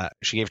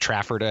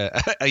Trafford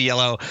a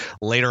yellow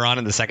later on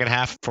in the second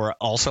half for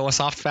also a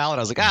soft foul, and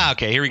I was like,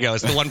 okay, here we go.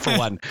 It's the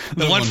 1-for-1,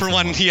 the one for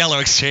one yellow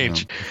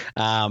exchange.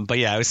 But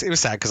yeah, it was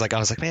sad because I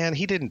was like, man,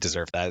 he didn't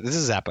deserve that. This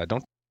is Zappa.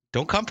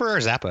 Don't come for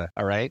Zappa,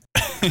 all right?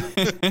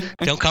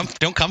 Don't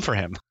come for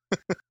him.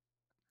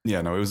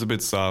 Yeah, no, it was a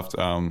bit soft.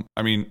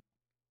 I mean,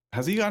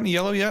 has he gotten a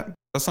yellow yet?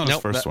 That's not his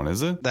first one,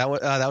 is it? That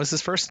was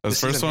his first.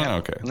 His first season, one, yeah.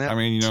 Okay. Yeah. I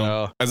mean,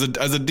 as a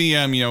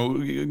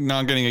DM,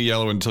 not getting a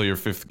yellow until your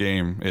fifth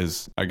game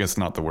is, I guess,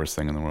 not the worst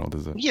thing in the world,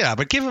 is it? Yeah,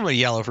 but give him a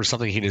yellow for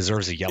something he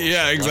deserves a yellow.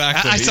 Yeah, for.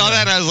 exactly. I saw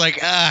that and I was like,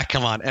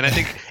 come on. And I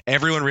think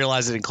everyone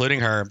realized it,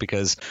 including her,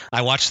 because I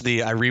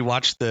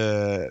rewatched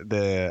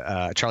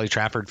the Charlie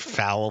Trafford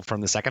foul from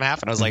the second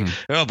half, and I was like,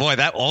 oh boy,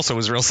 that also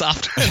was real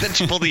soft. And then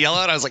she pulled the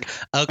yellow, and I was like,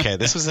 okay,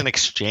 this was an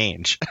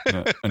exchange.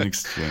 An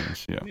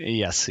exchange. Yeah.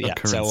 Yes. Yeah.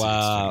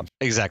 So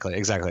exactly.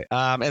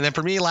 And then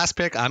for me, last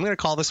pick, I'm going to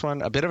call this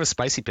one a bit of a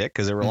spicy pick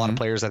because there were a lot of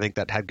players I think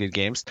that had good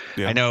games.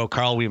 Yeah. I know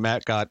Carl we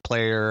met got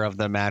player of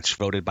the match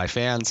voted by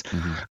fans,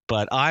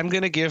 but I'm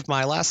going to give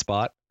my last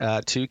spot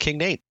to King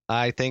Nate.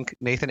 I think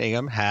Nathan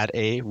Ingham had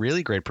a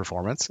really great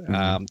performance.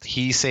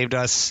 He saved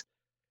us.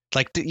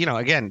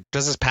 Again,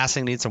 does his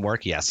passing need some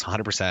work? Yes,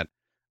 100%.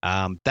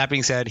 That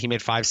being said, he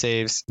made 5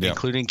 saves,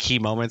 including key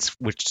moments,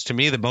 which to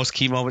me, the most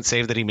key moment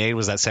save that he made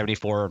was that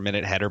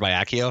 74-minute header by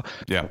Akio.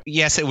 Yeah.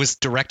 Yes, it was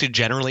directed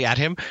generally at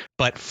him,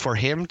 but for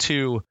him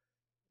to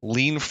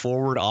lean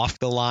forward off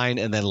the line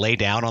and then lay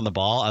down on the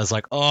ball, I was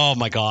like, oh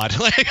my God.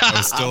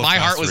 My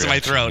heart was in my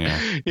throat.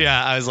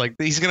 Yeah. I was like,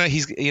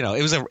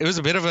 it was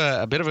a bit of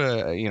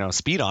a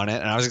speed on it.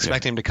 And I was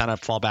expecting him to kind of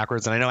fall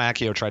backwards. And I know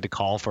Akio tried to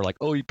call for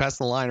you passed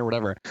the line or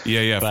whatever.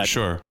 Yeah, but for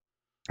sure.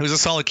 It was a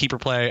solid keeper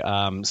play.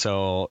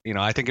 So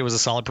I think it was a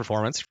solid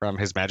performance from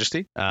His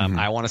Majesty.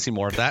 I want to see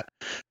more of that.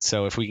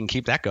 So if we can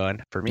keep that going,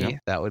 for me,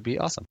 that would be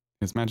awesome.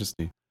 His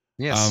Majesty.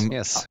 Yes.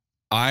 Yes.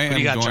 I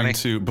am going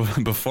to,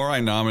 before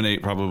I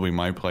nominate probably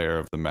my player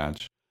of the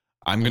match,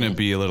 I'm going to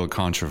be a little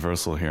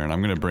controversial here, and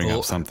I'm going to bring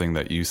up something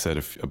that you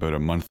said about a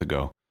month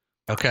ago.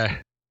 Okay.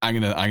 I'm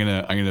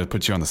gonna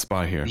put you on the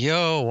spot here.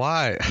 Yo,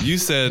 why? You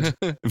said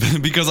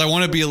because I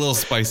want to be a little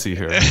spicy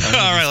here. All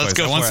right, let's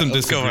go. I want some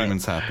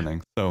disagreements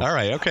happening. So, all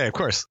right, okay, of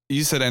course.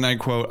 You said, and I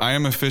quote, "I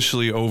am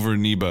officially over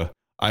Niba.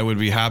 I would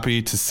be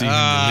happy to see him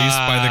released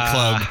by the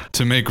club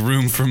to make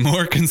room for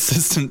more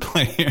consistent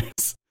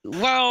players."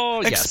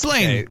 Well,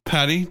 explain, yes, okay.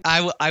 Patty.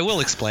 I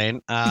will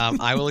explain.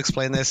 I will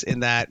explain this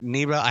in that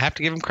Niba, I have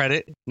to give him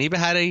credit. Niba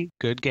had a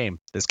good game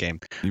this game.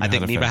 I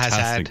think Niba has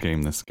had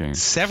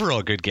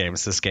several good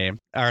games this game,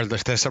 or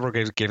there's several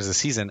good games this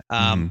season.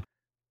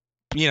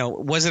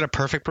 Was it a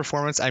perfect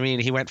performance? I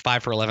mean, he went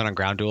 5 for 11 on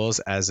ground duels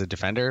as a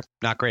defender.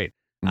 Not great.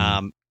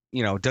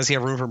 Does he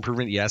have room for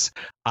improvement? Yes.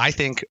 I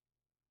think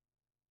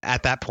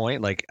at that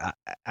point,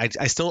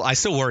 I still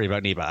worry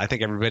about Niba. I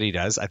think everybody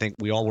does. I think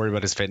we all worry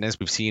about his fitness.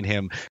 We've seen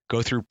him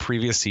go through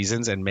previous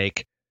seasons and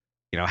make,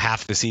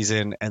 half the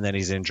season and then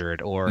he's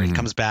injured, or he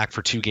comes back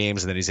for 2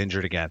 games and then he's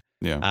injured again.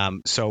 Yeah.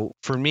 So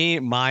for me,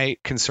 my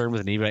concern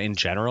with Niba in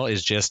general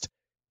is just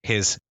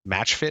his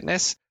match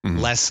fitness,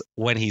 less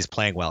when he's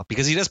playing well,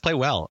 because he does play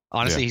well.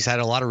 Honestly, he's had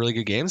a lot of really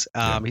good games.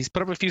 He's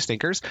put up a few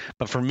stinkers,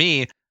 but for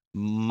me,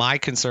 my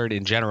concern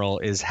in general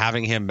is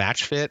having him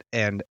match fit,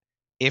 and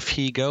if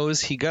he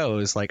goes, he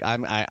goes.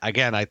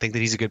 I think that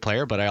he's a good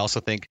player, but I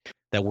also think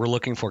that we're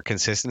looking for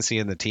consistency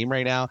in the team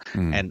right now.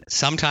 And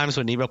sometimes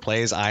when Niba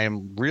plays, I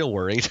am real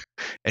worried,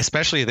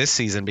 especially this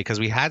season, because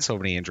we had so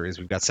many injuries.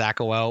 We've got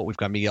Sacco out. We've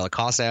got Miguel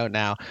Acosta out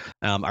now.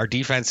 Our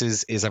defense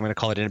is I'm going to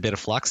call it in a bit of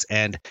flux.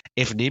 And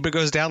if Niba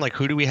goes down,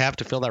 who do we have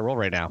to fill that role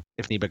right now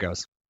if Niba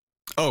goes?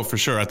 Oh, for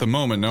sure. At the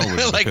moment, no,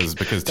 Like,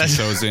 because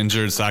Tissot's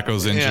injured,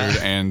 Sacco's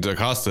injured, and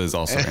Acosta is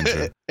also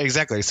injured.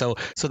 Exactly. So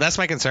that's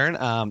my concern.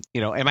 Am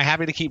I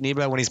happy to keep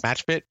Niba when he's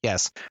match fit?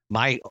 Yes.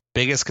 My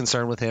biggest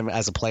concern with him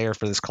as a player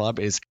for this club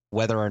is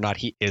whether or not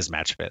he is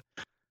match fit.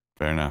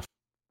 Fair enough.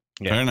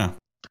 Yeah. Fair enough.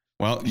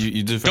 Well,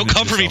 you defended Don't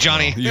come for me,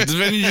 Johnny. Well. You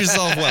defended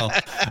yourself well.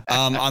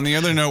 On the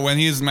other note, when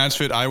he is match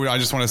fit, I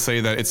just want to say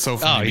that it's so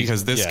funny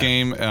because this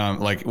game,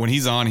 like when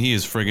he's on, he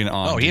is friggin'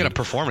 on. Oh, he had a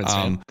performance,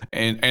 man.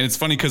 And it's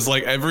funny because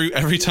like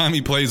every time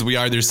he plays, we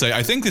either say,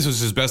 I think this was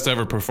his best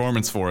ever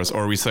performance for us,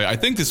 or we say, I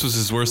think this was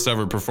his worst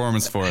ever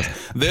performance for us.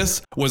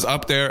 This was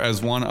up there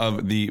as one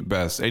of the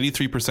best.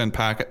 83%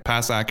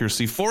 pass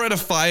accuracy, 4 out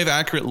of 5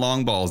 accurate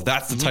long balls.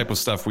 That's the type of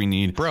stuff we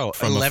need. Bro,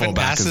 from 11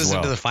 passes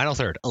into the final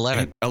third.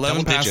 11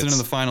 passes into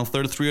the final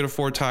third, 3 out of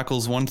 4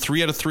 tackles,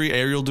 3 out of 3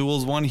 aerial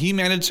duels, 1. He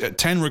managed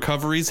 10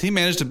 recoveries. He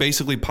managed to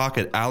basically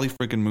pocket Ali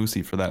freaking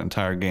Musi for that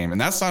entire game,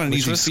 and that's not an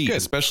easy feat,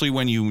 especially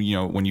when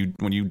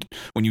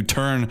you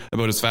turn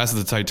about as fast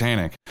as the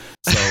Titanic.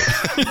 So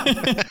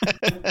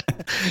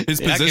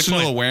his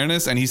positional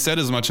awareness, and he said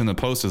as much in the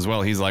post as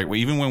well. He's like,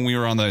 even when we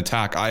were on the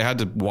attack, I had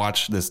to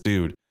watch this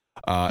dude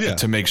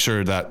to make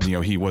sure that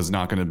he was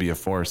not going to be a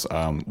force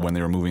when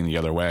they were moving the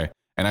other way.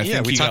 And I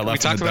think he got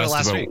left in the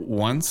dust about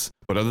once.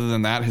 But other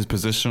than that, his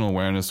positional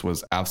awareness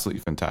was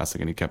absolutely fantastic,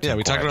 and he kept. Yeah,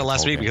 we talked about it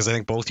last week because I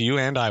think both you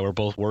and I were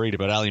both worried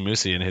about Ali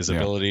Musi and his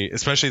ability,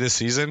 especially this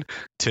season,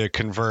 to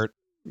convert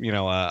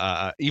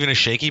even a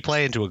shaky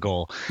play into a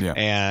goal. Yeah.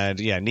 And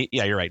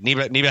you're right.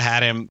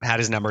 Niba had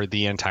his number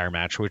the entire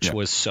match, which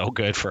was so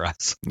good for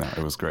us. No,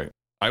 it was great.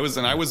 I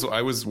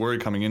was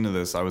worried coming into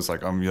this. I was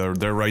like,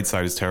 their right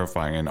side is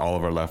terrifying, and all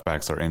of our left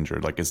backs are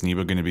injured. Like, is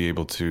Niba going to be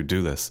able to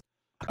do this?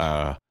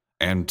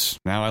 And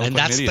now I look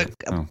like an idiot.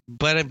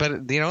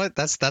 But you know what?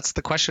 That's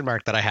the question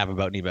mark that I have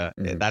about Niba.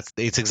 Mm-hmm.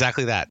 It's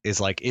exactly that. Is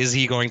like, is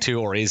he going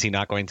to, or is he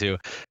not going to?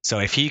 So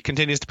if he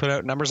continues to put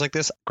out numbers like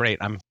this, great.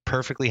 I'm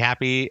perfectly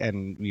happy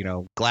and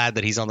glad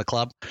that he's on the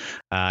club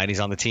and he's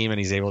on the team and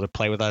he's able to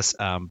play with us.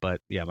 But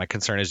yeah, my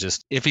concern is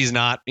just if he's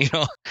not,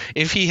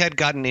 if he had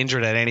gotten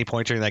injured at any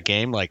point during that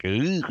game, like,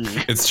 ooh.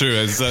 It's true.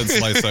 It's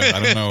lights out.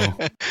 I don't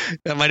know.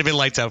 That might have been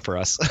lights out for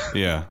us.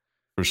 Yeah.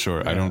 For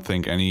sure. Yeah. I don't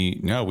think we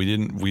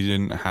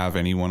didn't have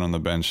anyone on the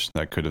bench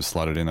that could have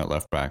slotted in at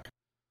left back.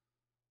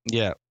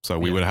 Yeah. So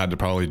we would have had to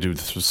probably do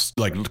this,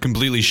 like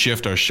completely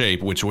shift our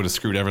shape, which would have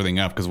screwed everything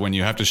up. Because when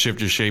you have to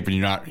shift your shape and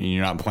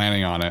you're not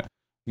planning on it.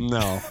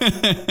 No.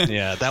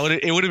 Yeah,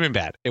 it would have been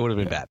bad. It would have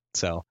been bad.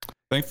 So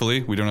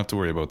thankfully, we don't have to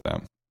worry about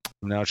that.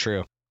 No,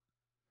 true.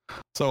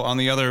 So on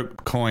the other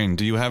coin,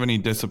 do you have any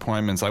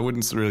disappointments? I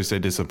wouldn't really say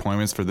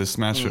disappointments for this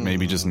match, but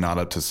maybe just not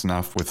up to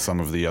snuff with some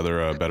of the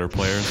other better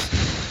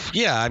players.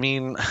 Yeah, I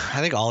mean,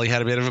 I think Ollie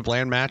had a bit of a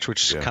bland match,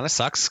 which kind of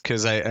sucks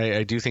because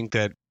I do think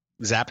that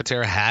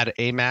Zapatero had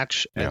a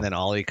match and then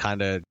Ollie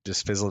kind of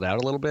just fizzled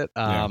out a little bit.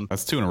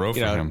 That's 2 in a row for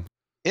him.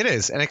 It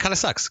is, and it kind of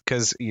sucks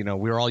because we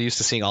were all used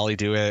to seeing Ollie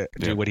do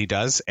what he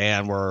does,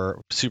 and we're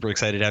super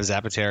excited to have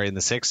Zapatero in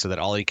the 6 so that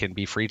Ollie can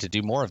be free to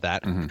do more of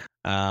that.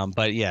 Mm-hmm.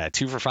 But yeah,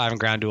 2 for 5 in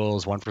ground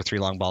duels, 1 for 3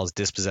 long balls,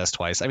 dispossessed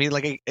twice. I mean,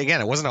 like again,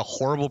 it wasn't a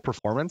horrible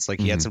performance. Like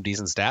he had some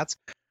decent stats,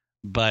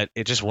 but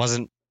it just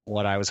wasn't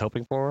what I was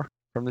hoping for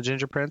from the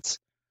Ginger Prince.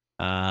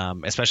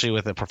 Especially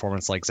with a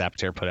performance like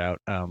Zapatero put out,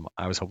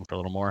 I was hoping for a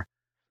little more.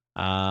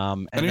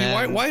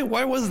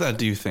 Why was that?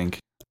 Do you think?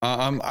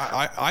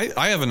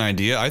 I have an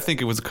idea. I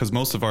think it was because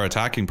most of our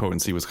attacking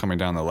potency was coming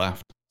down the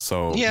left,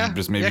 so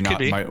just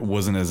maybe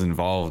wasn't as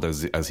involved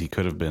as he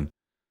could have been.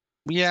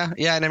 Yeah,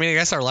 and I mean, I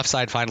guess our left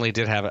side finally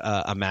did have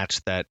a match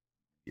that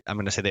I'm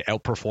going to say they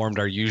outperformed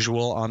our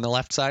usual on the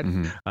left side,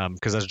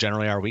 because that's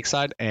generally our weak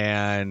side,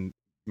 and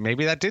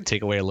maybe that did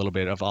take away a little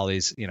bit of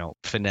Ollie's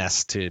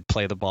finesse to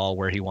play the ball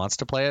where he wants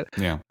to play it.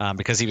 Yeah.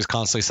 Because he was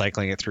constantly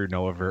cycling it through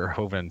Noah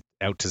Verhoeven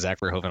out to Zach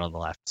Verhoeven on the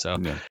left. So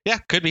yeah,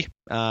 could be.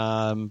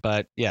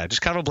 But yeah,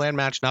 just kind of a bland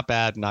match. Not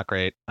bad, not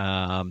great.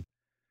 And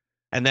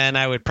then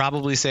I would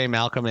probably say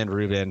Malcolm and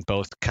Ruben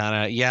both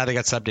kind of, they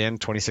got subbed in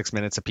 26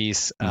 minutes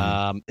apiece.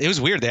 It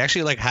was weird. They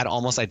actually had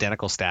almost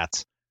identical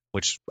stats,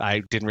 which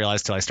I didn't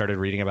realize till I started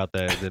reading about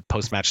the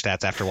post-match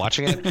stats after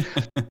watching it.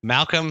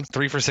 Malcolm,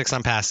 3 for 6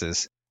 on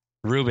passes.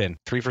 Ruben,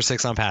 3 for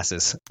 6 on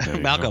passes.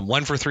 Malcolm,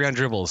 1 for 3 on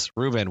dribbles.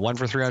 Ruben, 1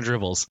 for 3 on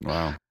dribbles.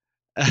 Wow.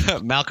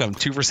 Malcolm,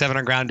 2 for 7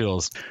 on ground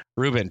duels.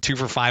 Ruben, 2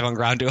 for 5 on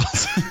ground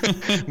duels.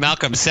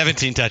 Malcolm,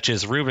 17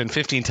 touches. Ruben,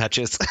 15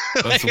 touches.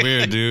 That's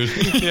weird,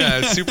 dude.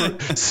 Yeah,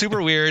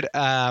 super weird.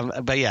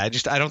 But yeah,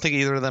 I don't think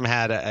either of them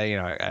had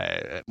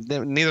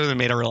neither of them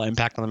made a real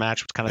impact on the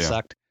match, which kind of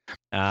sucked.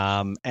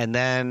 And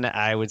then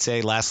I would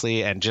say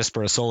lastly, and just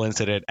for a sole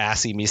incident,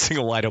 Assy missing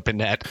a wide open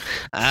net.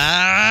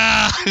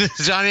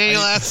 Johnny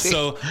Assy.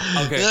 So,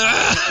 okay.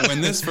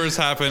 When this first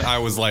happened, I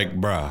was like,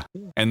 bruh.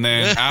 And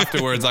then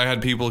afterwards, I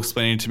had people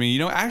explaining to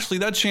me, actually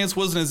that chance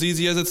wasn't as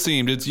easy as it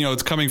seemed. It's,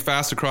 it's coming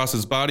fast across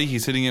his body.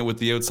 He's hitting it with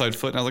the outside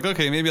foot. And I was like,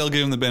 okay, maybe I'll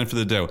give him the benefit of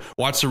the doubt.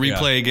 Watch the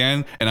replay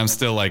again. And I'm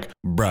still like,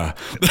 bruh.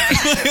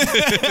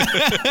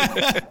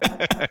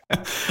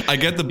 I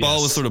get the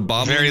ball was sort of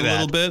bobbling a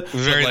little bit.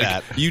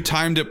 You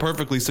timed it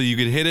perfectly so you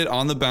could hit it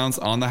on the bounce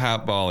on the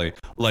half volley.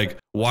 Like,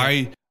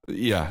 why?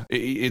 Yeah,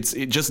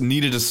 it just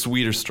needed a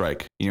sweeter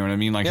strike. You know what I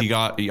mean? Like,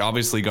 he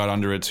obviously got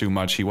under it too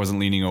much. He wasn't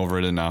leaning over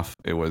it enough.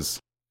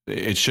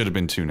 It should have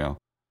been 2-0.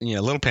 Yeah,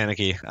 a little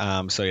panicky.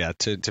 So yeah,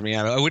 to me,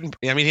 I wouldn't.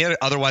 I mean, he had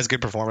otherwise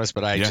good performance,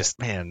 but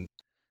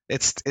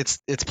it's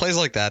plays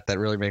like that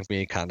really make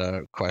me kind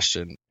of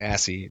question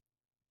Assy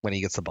when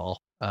he gets the ball.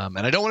 And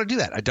I don't want to do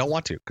that. I don't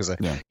want to, because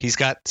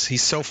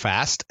he's so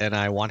fast, and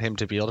I want him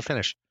to be able to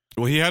finish.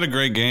 Well, he had a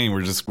great game.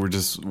 We're just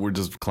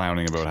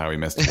clowning about how he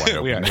missed it wide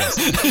open. We are, yes.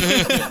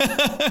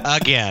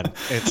 Again,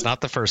 it's not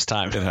the first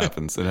time. It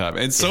happens.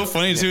 It's so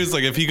funny too. It's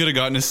like, if he could have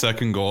gotten his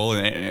second goal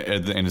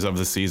at the end of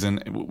the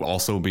season, it would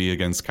also be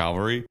against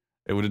Cavalry.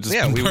 It would have just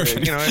been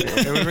perfect.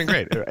 It would have been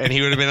great, and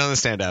he would have been on the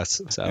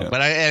standouts. So,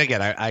 but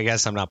I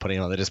guess I'm not putting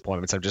him on the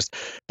disappointments. I'm just,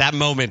 that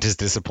moment is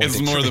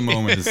disappointing. It's more the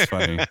moment is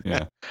funny.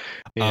 Yeah.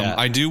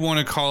 I do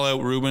want to call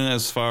out Ruben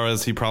as far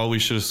as he probably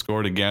should have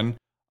scored again.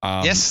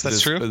 Yes,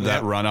 that's true.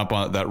 That run up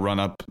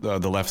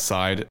the left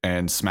side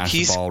and smash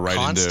the ball right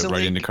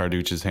into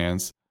Carducci's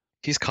hands.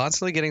 He's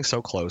constantly getting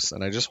so close,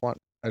 and I just want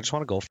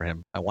a goal for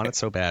him. I want it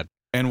so bad.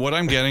 And what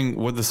I'm getting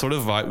with the sort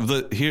of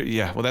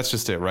vibe well, that's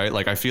just it, right?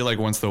 Like, I feel like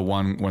once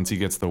he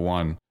gets the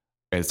one,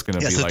 it's going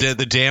to be like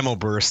the dam will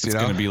burst. It's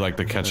going to be like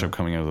the ketchup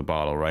coming out of the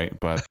bottle, right?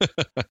 But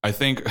I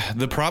think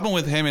the problem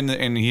with him,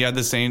 and he had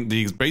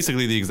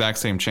basically the exact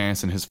same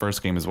chance in his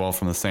first game as well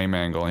from the same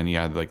angle, and he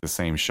had like the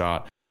same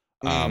shot.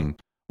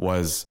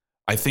 Was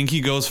I think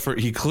he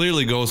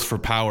clearly goes for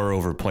power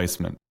over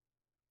placement.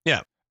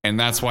 Yeah. And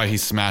that's why he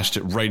smashed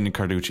it right into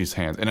Carducci's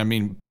hands. And I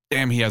mean,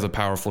 damn, he has a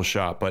powerful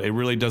shot, but it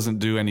really doesn't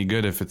do any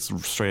good if it's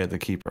straight at the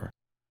keeper.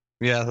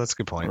 Yeah, that's a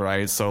good point.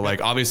 Right. So,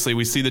 like, obviously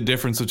we see the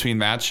difference between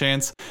that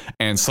chance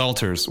and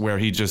Salter's, where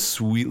he just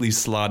sweetly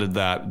slotted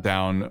that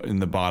down in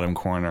the bottom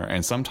corner.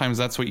 And sometimes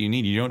that's what you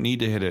need. You don't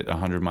need to hit it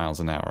 100 miles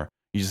an hour.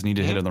 You just need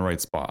to hit it in the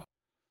right spot.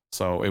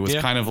 So it was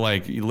kind of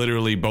like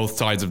literally both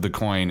sides of the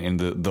coin in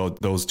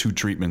those two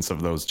treatments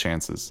of those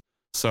chances.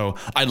 So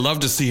I'd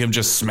love to see him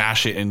just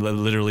smash it and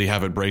literally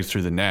have it break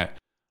through the net.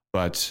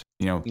 But,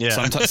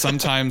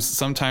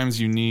 sometimes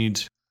you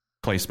need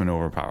placement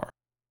over power.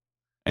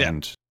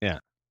 And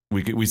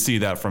we see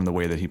that from the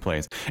way that he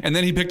plays. And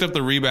then he picked up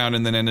the rebound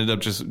and then ended up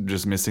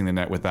just missing the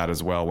net with that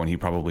as well, when he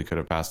probably could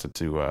have passed it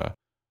to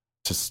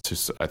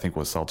I think it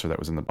was Salter that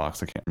was in the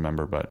box. I can't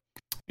remember, but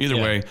either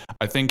way,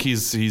 I think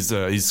he's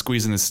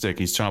squeezing his stick.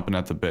 He's chomping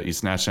at the bit. He's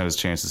snatching at his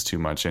chances too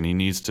much, and he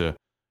needs to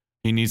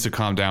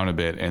calm down a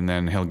bit, and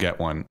then he'll get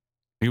one.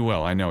 He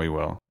will. I know he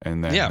will.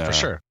 And then for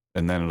sure.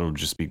 And then it'll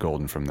just be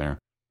golden from there.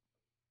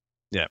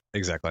 Yeah,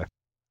 exactly.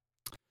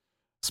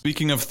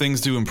 Speaking of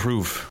things to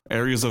improve,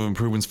 areas of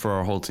improvements for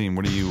our whole team.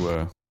 What are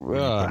you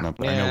putting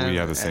up? I know we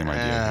have the same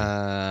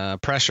idea.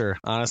 Pressure.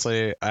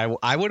 Honestly,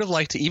 I would have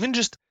liked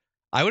to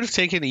I would have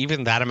taken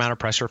even that amount of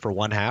pressure for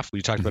one half.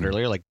 We talked about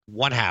earlier, like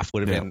one half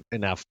would have been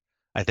enough.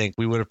 I think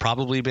we would have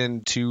probably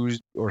been 2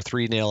 or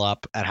 3-0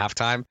 up at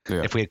halftime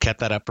if we had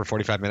kept that up for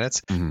 45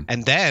 minutes.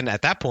 And then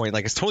at that point,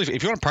 like, it's totally,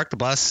 if you want to park the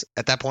bus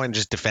at that point and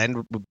just defend,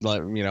 with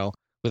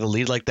a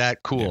lead like that,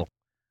 cool.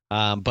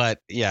 But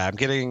yeah, I'm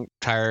getting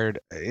tired,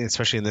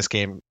 especially in this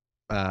game,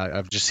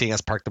 of just seeing us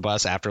park the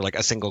bus after like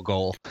a single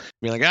goal.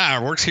 Being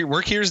like,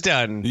 work here's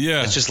done. Yeah.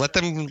 Let's just let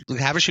them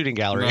have a shooting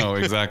gallery. No,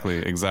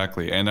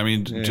 exactly. And I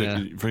mean,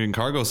 freaking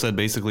Cargo said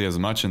basically as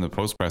much in the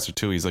post presser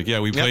too. He's like,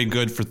 yeah, we played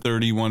good for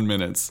 31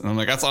 minutes. And I'm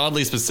like, that's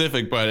oddly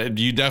specific, but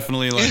you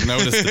definitely like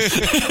noticed it.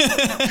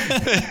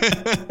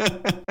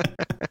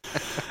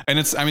 And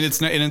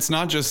it's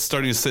not just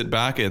starting to sit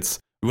back.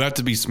 We have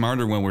to be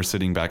smarter when we're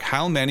sitting back.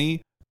 How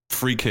many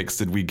free kicks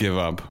did we give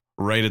up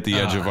right at the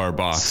edge of our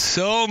box?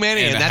 So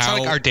many, and that's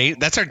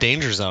that's our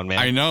danger zone, man.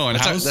 I know, and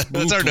that's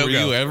that's our no-go.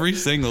 You every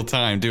single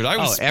time, dude. I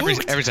was every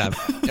time,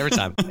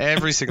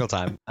 every single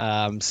time.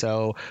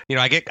 So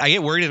I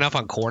get worried enough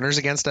on corners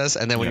against us,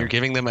 and then when you're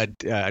giving them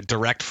a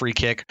direct free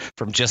kick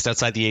from just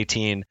outside the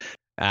 18,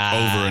 over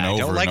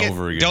and over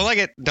again. Don't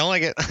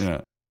like it.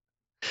 Yeah.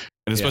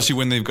 And especially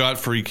when they've got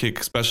free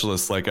kick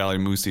specialists like Ali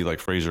Musi, like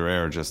Fraser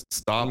Ayer, just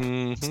stop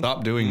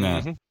doing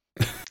that.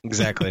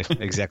 Exactly.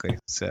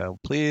 So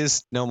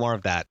please, no more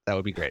of that. That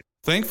would be great.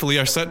 Thankfully,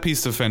 our set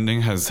piece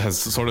defending has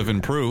sort of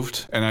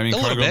improved. And I mean,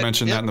 Cargo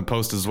mentioned that in the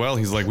post as well.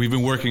 He's like, we've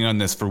been working on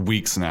this for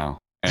weeks now.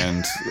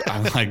 And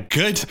I'm like,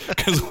 good,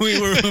 because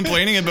we were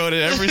complaining about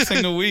it every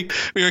single week.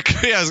 We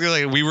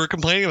were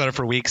complaining about it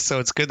for weeks, so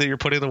it's good that you're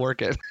putting the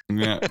work in.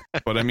 Yeah,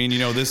 but I mean,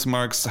 this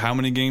marks how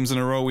many games in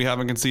a row we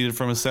haven't conceded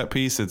from a set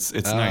piece. It's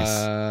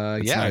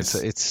nice. Nice.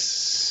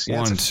 It's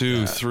 1,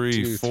 2,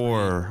 3,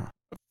 4,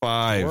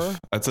 5.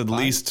 That's at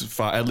least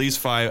 5. At least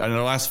 5. And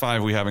the last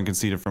 5 we haven't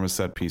conceded from a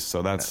set piece.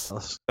 So that's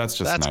just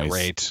nice.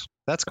 Great.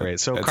 That's great.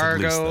 So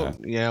Cargo,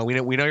 we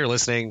know you're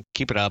listening.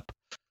 Keep it up.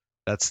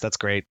 That's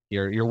great.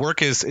 Your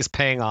work is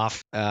paying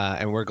off,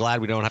 and we're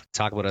glad we don't have to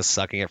talk about us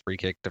sucking at free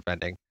kick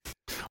defending.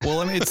 Well,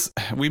 I mean,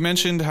 we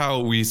mentioned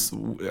how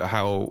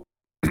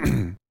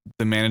the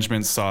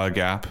management saw a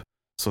gap,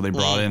 so they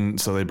brought in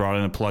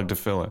a plug to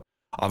fill it.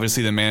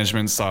 Obviously, the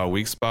management saw a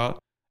weak spot,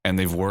 and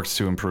they've worked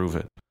to improve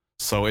it.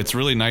 So it's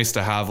really nice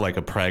to have like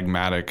a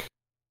pragmatic,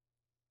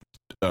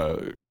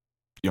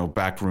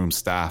 backroom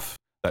staff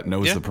that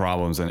knows the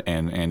problems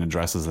and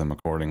addresses them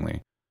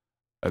accordingly.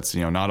 That's,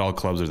 not all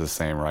clubs are the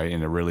same, right?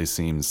 And it really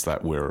seems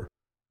that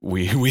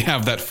we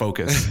have that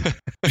focus.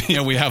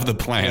 We have the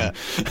plan.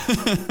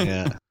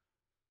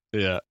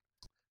 Yeah,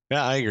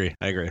 I agree.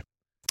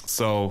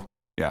 So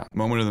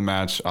moment of the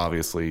match,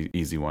 obviously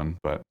easy one,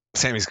 but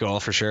Sammy's goal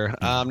for sure.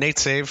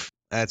 Nate's save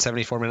at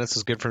 74 minutes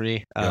was good for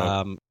me.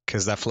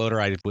 Because that floater,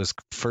 I was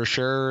for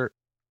sure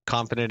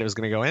confident it was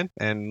going to go in,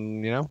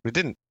 and it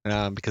didn't,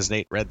 because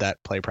Nate read that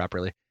play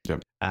properly.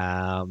 Yep.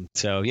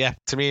 So yeah,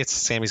 to me, it's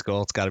Sammy's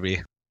goal. It's got to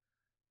be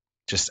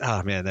just,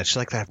 oh man, that's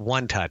like that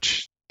one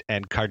touch,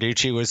 and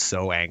Carducci was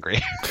so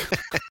angry.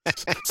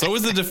 So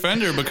was the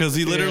defender, because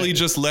he literally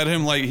just let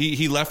him, like,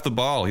 he left the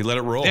ball, he let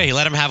it roll. Yeah, he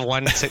let him have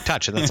one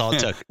touch, and that's all it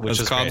took. Which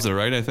was Kobza, great.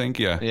 right? I think,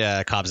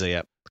 yeah, Kobza,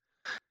 yep.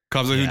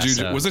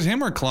 Kobza, was it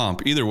him or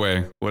Klomp? Either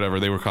way, whatever.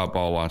 They were caught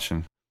ball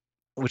watching,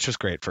 which was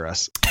great for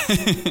us. Back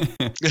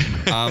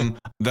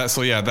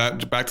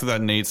to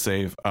that Nate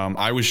save.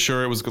 I was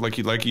sure it was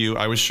like you.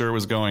 I was sure it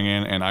was going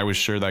in, and I was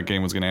sure that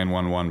game was going to end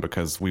 1-1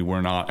 because we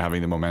were not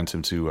having the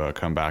momentum to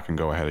come back and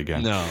go ahead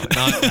again. No,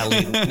 not that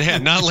late.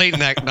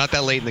 Not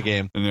that late in the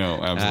game.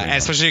 No, absolutely.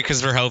 Especially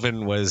because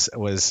Verhoeven was.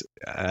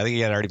 I think he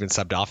had already been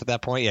subbed off at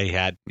that point. Yeah, he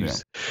had. Yeah.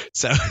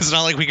 So it's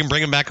not like we can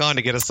bring him back on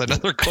to get us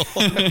another goal.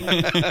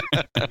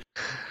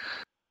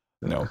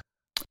 No.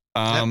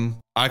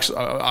 Actually,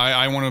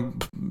 I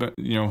want to,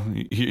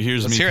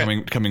 here's me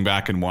coming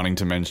back and wanting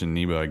to mention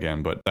Niba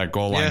again, but that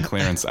goal line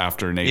clearance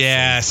after Nate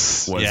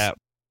was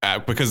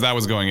because that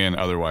was going in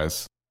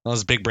otherwise. That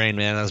was big brain,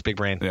 man. That was big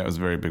brain. Yeah, it was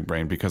very big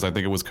brain, because I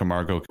think it was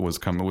Camargo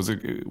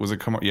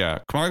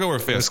Camargo or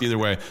Fisk, either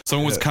way.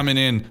 Someone was coming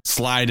in,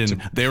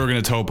 sliding. They were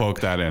going to toe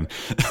poke that in.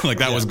 Like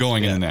that was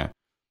going in there.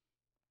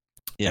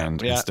 Yeah.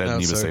 And instead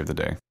Niba saved the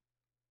day.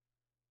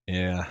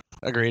 Yeah,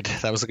 agreed.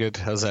 That was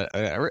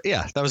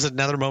that was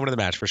another moment of the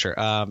match for sure.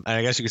 And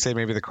I guess you could say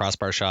maybe the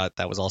crossbar shot,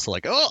 that was also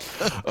like, we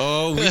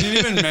didn't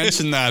even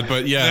mention that,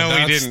 but we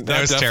didn't.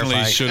 That definitely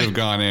terrifying. Should have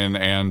gone in,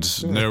 and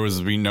there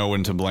was no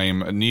one to blame.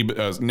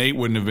 Nate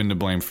wouldn't have been to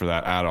blame for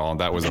that at all.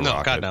 That was a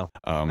rocket. God, no.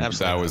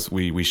 Absolutely. That was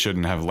we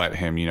shouldn't have let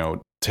him,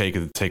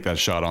 take that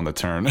shot on the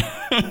turn.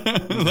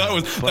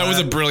 that was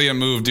a brilliant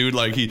move, dude.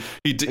 Like he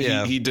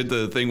did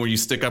the thing where you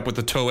stick up with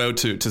the toe out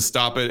to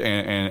stop it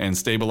and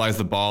stabilize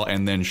the ball,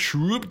 and then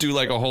do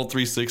like a whole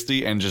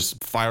 360 and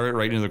just fire it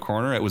right into the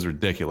corner. It was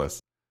ridiculous.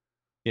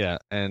 Yeah,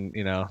 and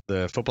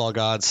the football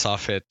gods saw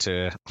fit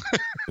to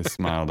they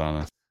smiled on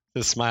us.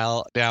 To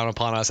smile down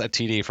upon us at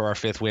TD for our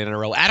 5th win in a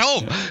row at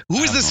home. Who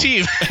is this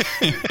team?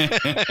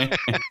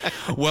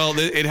 Well,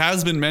 it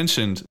has been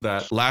mentioned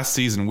that last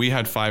season we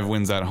had 5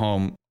 wins at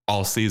home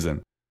all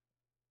season.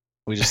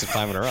 We just did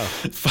 5 in a row.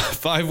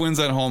 5 wins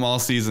at home all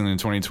season in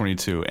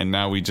 2022, and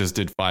now we just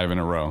did 5 in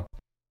a row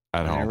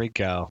at home. There we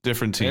go.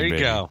 Different team. There you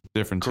go.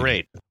 Different team.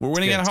 Great. We're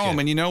winning at home,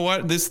 and you know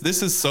what? This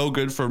is so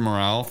good for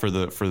morale for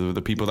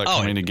the people that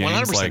come into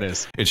games. 100% like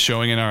is. It's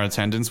showing in our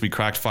attendance. We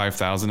cracked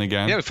 5,000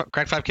 again. Yeah, we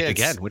cracked 5K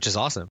again, which is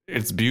awesome.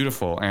 It's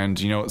beautiful, and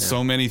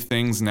so many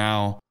things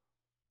now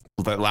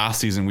that last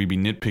season we'd be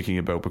nitpicking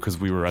about because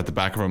we were at the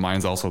back of our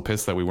minds also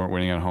pissed that we weren't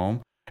winning at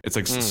home. It's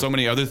like so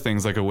many other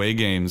things, like away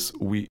games,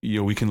 we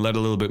can let a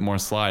little bit more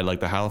slide,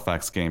 like the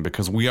Halifax game,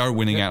 because we are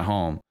winning at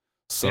home.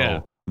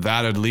 So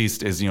that at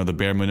least is the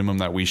bare minimum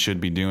that we should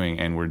be doing,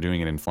 and we're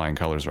doing it in flying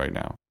colors right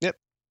now. Yep.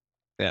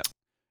 Yeah.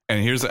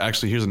 And here's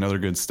another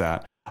good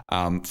stat.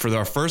 For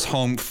our first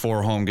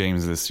 4 home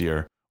games this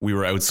year, we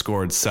were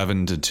outscored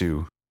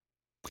 7-2.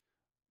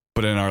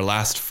 But in our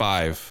last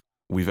 5,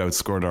 we've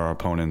outscored our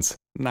opponents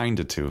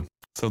 9-2.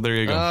 So there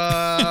you go.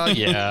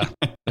 Yeah.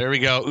 There we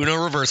go.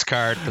 Uno reverse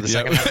card for the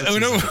second half of the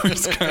Uno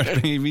reverse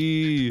card,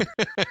 baby.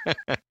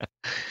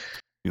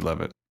 You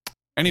love it.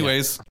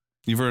 Anyways,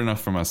 you've heard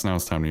enough from us. Now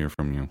it's time to hear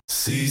from you.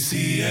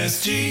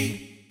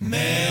 CCSG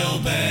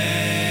Mailbag.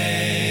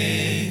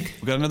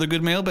 We got another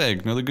good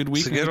mailbag. Another good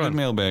week. Good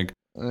mailbag.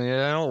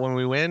 When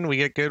we win, we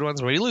get good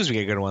ones. When we lose, we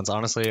get good ones.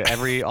 Honestly,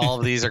 all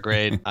of these are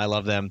great. I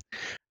love them.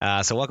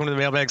 So welcome to the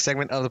mailbag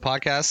segment of the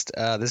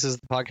podcast. This is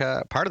the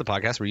podcast, part of the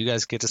podcast where you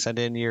guys get to send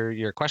in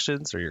your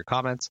questions or your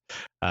comments,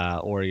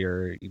 or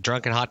your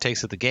drunken hot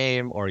takes at the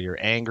game, or your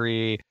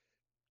angry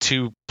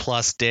 2+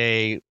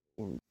 day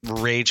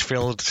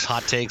rage-filled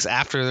hot takes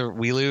after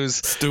we lose.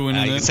 Stewing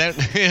in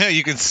it.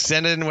 You can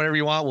send in whatever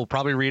you want. We'll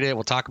probably read it.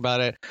 We'll talk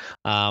about it.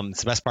 It's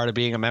the best part of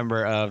being a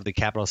member of the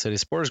Capital City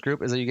Supporters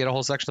Group is that you get a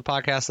whole section of the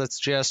podcast that's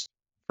just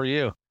for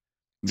you.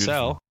 Beautiful.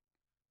 So,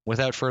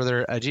 without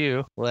further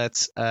ado,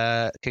 let's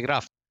kick it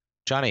off.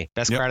 Johnny,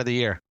 best crowd of the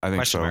year? I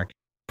think so. Mark.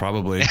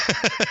 Probably.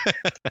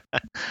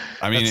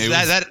 I mean,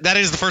 that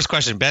is the first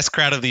question. Best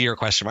crowd of the year? ?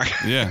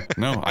 Yeah,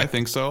 no, I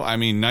think so. I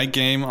mean, night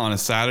game on a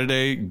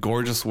Saturday,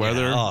 gorgeous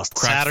weather,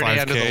 Saturday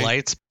 5K under the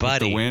lights,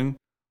 buddy. The win.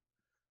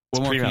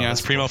 What more can you ask?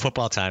 It's primo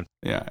football time.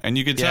 Yeah, and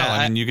you could tell.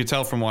 I mean, you could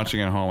tell from watching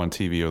at home on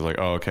TV. It was like,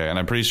 oh, okay. And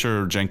I'm pretty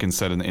sure Jenkins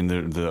said in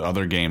the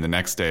other game the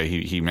next day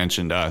he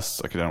mentioned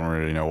us. Like, I don't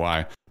really know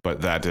why,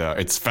 but that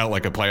it's felt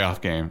like a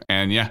playoff game.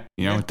 And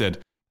it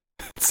did.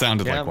 It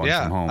sounded like one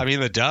from home. I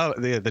mean, the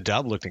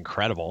dub looked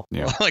incredible.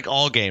 Yeah. Like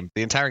all game,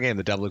 the entire game,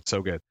 the dub looked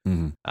so good.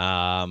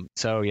 Mm-hmm.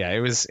 So yeah,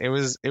 it was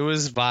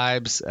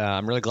vibes.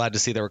 I'm really glad to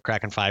see that we're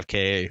cracking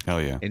 5K.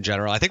 Hell yeah. In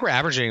general, I think we're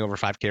averaging over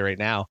 5K right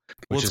now,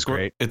 which is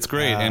great. It's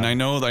great, and I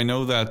know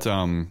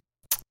that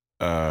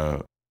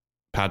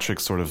Patrick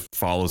sort of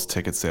follows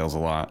ticket sales a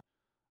lot.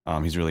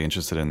 He's really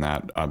interested in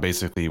that.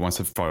 Basically, he wants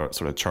to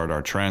sort of chart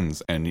our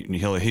trends, and he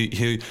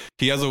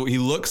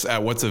looks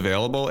at what's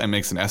available and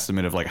makes an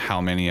estimate of like how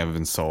many have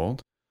been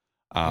sold.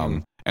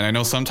 And I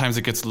know sometimes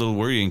it gets a little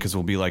worrying because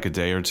we'll be like a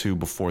day or two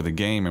before the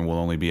game, and we'll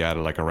only be at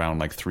like around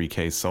like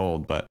 3K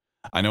sold. But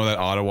I know that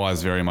Ottawa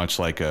is very much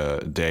like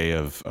a day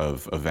of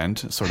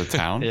event sort of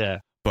town. Yeah.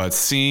 But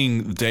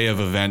seeing day of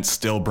event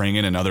still bring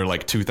in another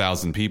like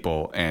 2,000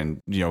 people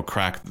and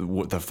crack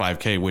the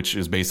 5K, which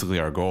is basically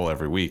our goal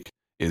every week.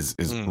 Is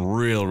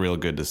real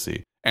good to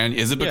see. And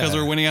is it because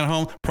we're winning at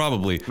home?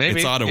 Probably.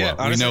 Maybe. It's Ottawa. Yeah,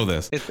 honestly, we know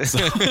this.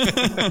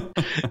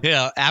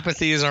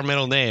 Apathy is our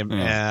middle name.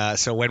 Yeah.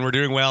 So when we're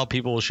doing well,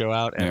 people will show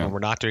out, and when we're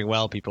not doing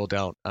well, people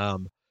don't.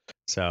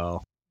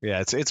 So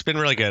yeah, it's been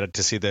really good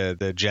to see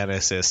the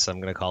genesis,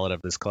 I'm going to call it, of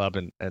this club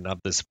and of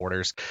the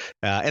supporters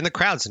and the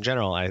crowds in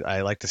general.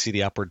 I like to see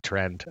the upward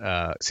trend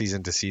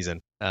season to season.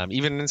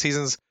 Even in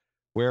seasons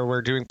where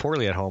we're doing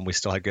poorly at home, we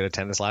still had good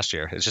attendance last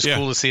year. It's just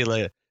cool to see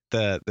the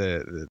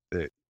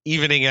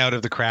evening out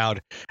of the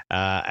crowd,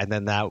 and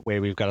then that way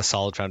we've got a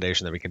solid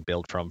foundation that we can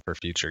build from for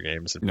future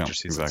games and future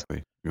seasons.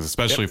 Exactly,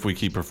 especially if we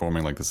keep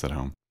performing like this at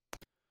home.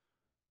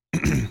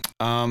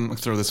 I'll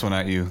throw this one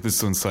at you.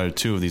 This one's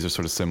two of these are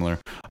sort of similar.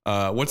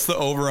 What's the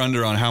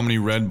over-under on how many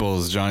Red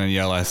Bulls John and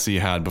Yell SC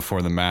had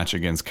before the match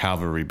against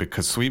Cavalry?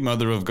 Because sweet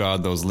mother of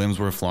God, those limbs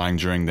were flying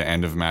during the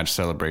end of match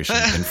celebration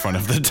in front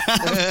of the town.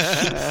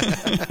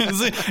 And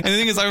the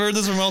thing is, I've heard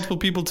this from multiple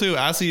people too.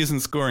 Assy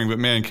isn't scoring, but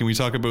man, can we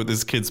talk about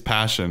this kid's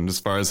passion as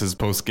far as his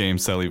post-game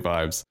Selly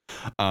vibes?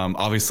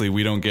 Obviously,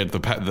 we don't get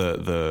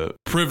the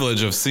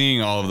privilege of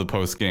seeing all of the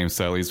post-game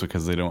Sellys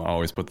because they don't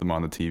always put them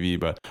on the TV.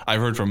 But I've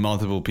heard from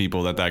multiple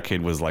people that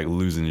kid was like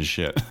losing his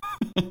shit.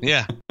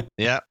 Yeah.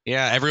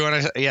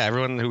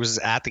 Everyone who was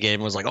at the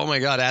game was like, "Oh my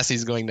God,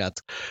 Assy's going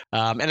nuts."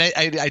 And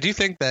I do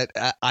think that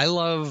I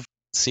love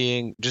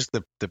seeing just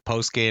the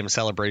post game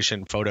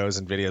celebration photos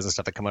and videos and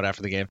stuff that come out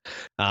after the game.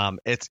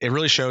 It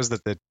really shows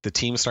that the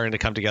team's starting to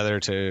come together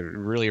to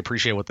really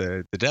appreciate what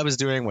the Dub is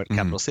doing, what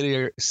Capital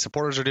City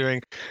supporters are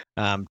doing,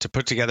 to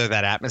put together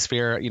that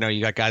atmosphere.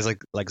 You got guys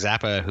like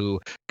Zappa who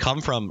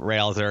come from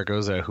Real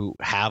Zaragoza who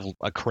have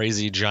a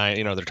crazy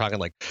giant. They're talking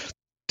like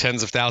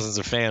tens of thousands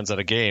of fans at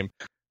a game.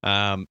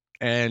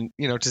 And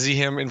to see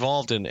him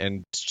involved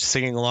and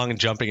singing along and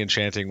jumping and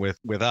chanting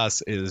with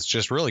us is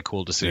just really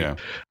cool to see. Yeah.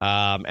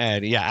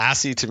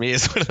 Assy to me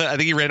is I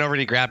think he ran over and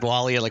he grabbed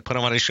Wally and like put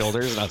him on his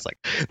shoulders, and I was like,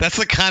 that's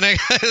the kind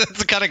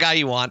of guy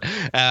you want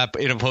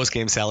in a post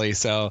game Selly.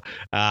 So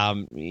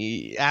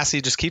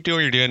Assy, just keep doing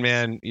what you're doing,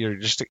 man.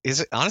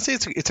 Honestly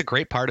it's a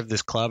great part of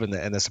this club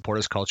and the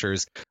supporters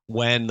cultures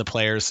when the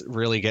players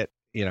really get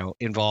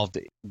involved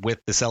with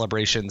the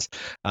celebrations.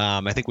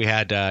 I think we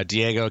had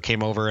Diego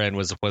came over and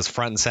was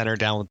front and center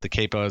down with the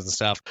capos and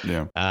stuff.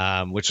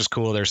 Yeah. Which was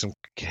cool. There's some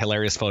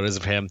hilarious photos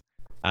of him.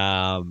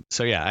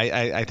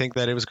 I think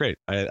that it was great.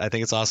 I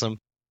think it's awesome.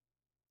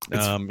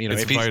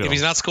 If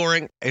he's not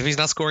scoring,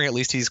 at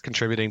least he's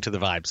contributing to the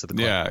vibes of the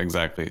club. Yeah,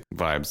 exactly.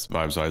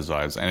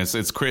 Vibes. And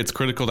it's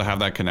critical to have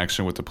that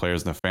connection with the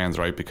players and the fans,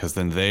 right? Because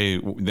then they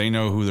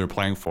know who they're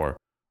playing for,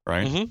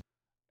 right? Mm-hmm.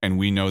 And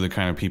we know the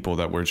kind of people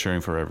that we're cheering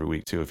for every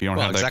week too. If you don't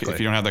have that, if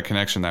you don't have that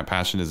connection, that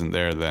passion isn't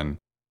there, then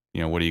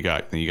what do you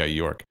got? Then you got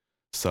York.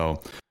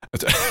 So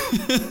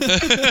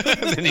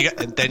then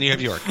you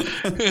have York.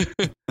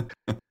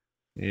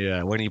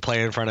 Yeah, when you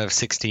play in front of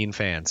 16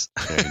 fans.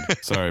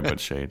 Sorry, but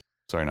shade.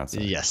 Sorry, not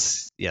sorry.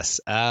 Yes.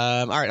 All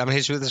right, I'm going to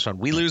hit you with this one.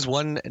 We lose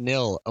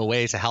 1-0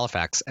 away to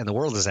Halifax, and the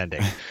world is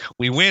ending.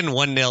 We win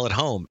 1-0 at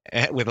home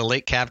with a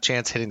late cap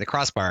chance hitting the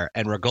crossbar,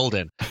 and we're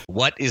golden.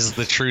 What is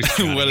the truth?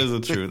 What is the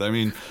truth? I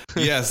mean,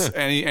 yes,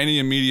 any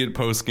immediate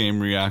post-game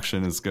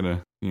reaction is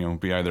going to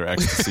be either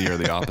ecstasy or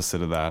the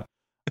opposite of that.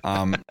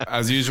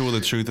 As usual,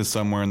 the truth is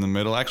somewhere in the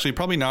middle. Actually,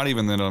 probably not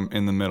even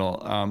in the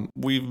middle.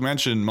 We've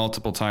mentioned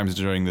multiple times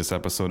during this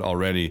episode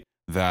already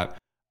that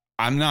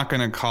I'm not going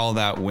to call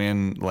that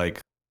win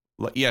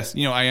yes,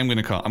 I am going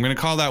to call. I'm going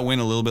to call that win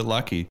a little bit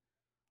lucky.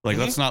 Like,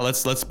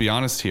 let's be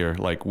honest here.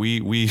 Like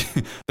we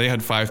they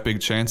had 5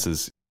 big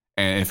chances,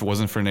 and if it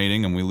wasn't for Nate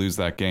Ingham, we lose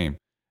that game.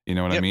 You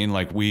know what I mean?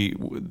 Like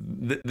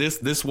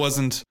this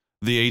wasn't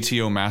the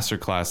ATO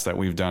masterclass that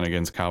we've done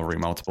against Cavalry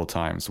multiple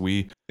times.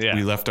 We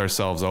left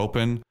ourselves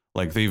open.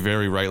 Like, they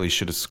very rightly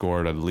should have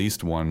scored at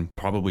least 1,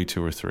 probably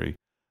 2 or 3.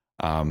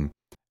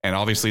 And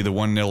obviously the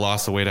 1-0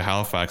 loss away to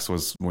Halifax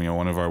was,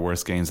 one of our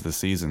worst games of the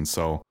season.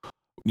 So,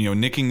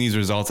 nicking these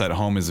results at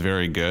home is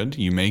very good.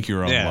 You make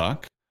your own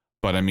luck.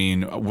 But I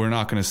mean, we're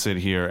not going to sit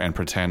here and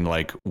pretend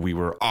like we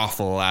were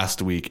awful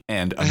last week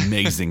and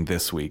amazing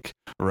this week,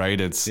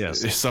 right?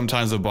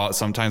 Sometimes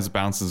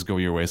bounces go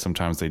your way,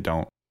 sometimes they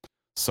don't.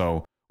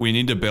 So we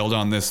need to build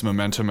on this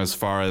momentum as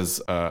far as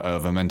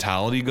of a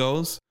mentality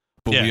goes,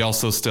 but we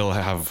also still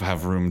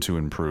have room to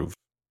improve.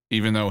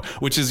 Even though,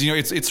 which is,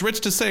 it's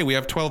rich to say we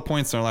have 12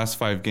 points in our last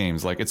 5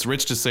 games. Like, it's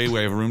rich to say we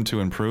have room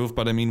to improve,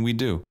 but I mean, we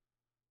do.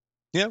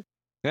 Yeah.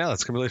 Yeah,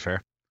 that's completely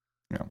fair.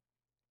 Yeah.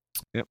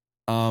 Yep.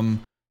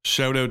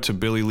 Shout out to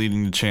Billy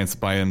leading the chance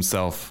by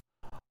himself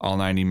all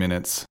 90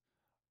 minutes.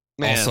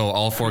 Man. Also,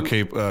 all 4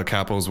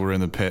 capos were in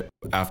the pit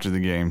after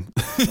the game.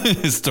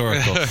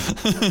 Historical.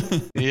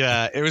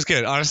 Yeah, it was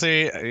good.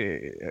 Honestly,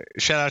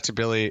 shout out to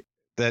Billy.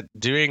 That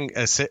doing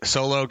a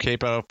solo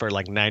capo for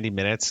like 90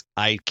 minutes,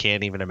 I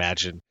can't even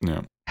imagine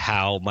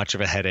how much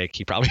of a headache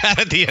he probably had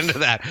at the end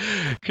of that.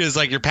 Because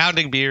like you're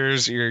pounding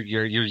beers, you're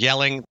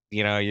yelling,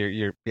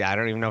 you're I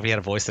don't even know if he had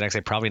a voice the next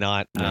day. Probably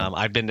not. Yeah.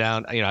 I've been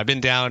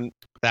down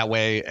that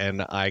way,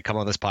 and I come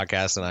on this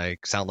podcast and I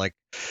sound like,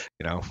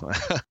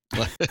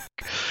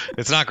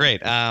 it's not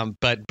great.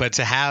 But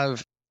to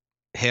have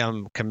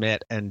him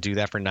commit and do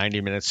that for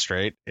 90 minutes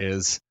straight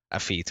is a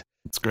feat.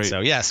 It's great.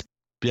 So yes,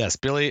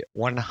 Billy,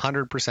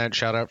 100%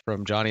 shout out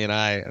from Johnny and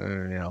I,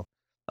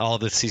 all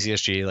the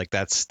CCSG. Like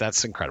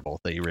that's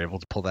incredible that you were able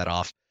to pull that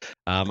off.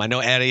 I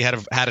know Eddie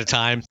had a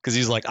time because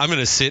he's like, I'm going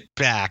to sit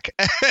back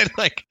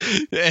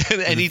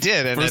and he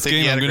did. And first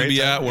game I'm going to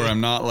be at where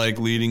I'm not like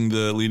leading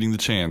the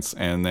chance.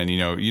 And then,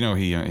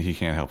 he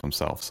can't help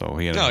himself. So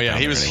he had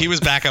he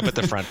was back up at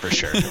the front for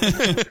sure.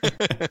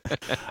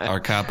 Our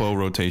capo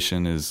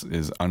rotation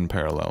is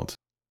unparalleled.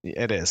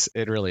 It is.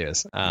 It really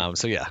is.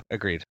 So yeah,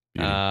 agreed.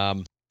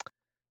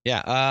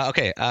 Yeah.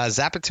 Okay.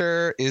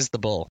 Zapater is the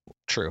bull.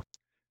 True.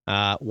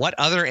 What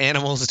other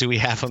animals do we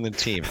have on the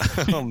team?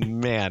 Oh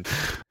man.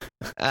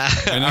 All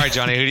right,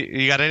 Johnny,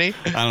 you got any?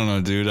 I don't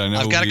know, dude. I know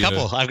I've got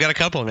a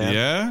couple, man.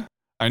 Yeah.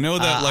 I know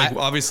that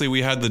obviously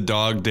we had the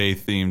dog day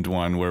themed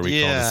one where we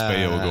called the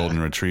Speyo a golden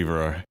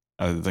retriever.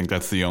 I think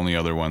that's the only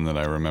other one that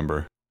I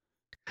remember.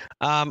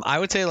 I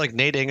would say like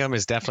Nate Ingham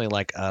is definitely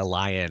like a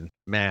lion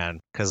man,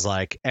 because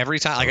like every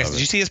time, did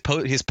you see his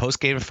post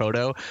game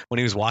photo when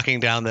he was walking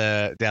down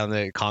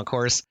the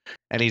concourse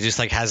and he just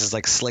like has his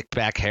like slicked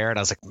back hair, and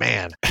I was like,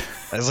 man,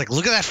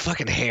 look at that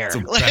fucking hair. It's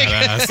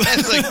badass.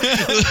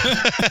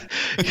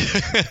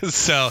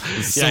 So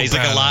he's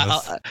like a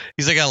lion.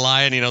 He's like a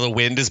lion. The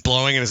wind is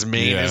blowing and his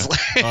mane is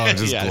like,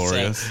 just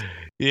glorious. So,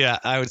 yeah,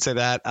 I would say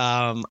that.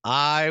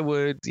 I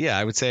would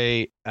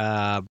say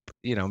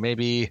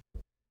maybe.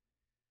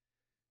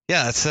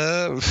 Yeah, it's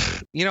I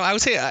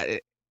would say,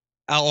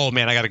 oh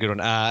man, I got a good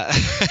one. I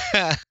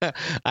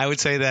would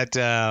say that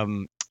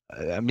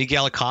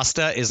Miguel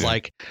Acosta is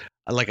like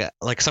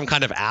some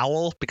kind of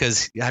owl,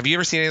 because have you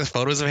ever seen any of the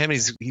photos of him?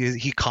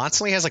 He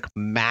constantly has like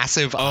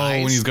massive eyes.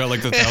 Oh, when he's got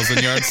like the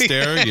 1,000-yard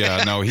stare.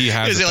 Yeah, no, he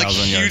has a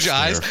 1,000-yard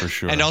eyes stare for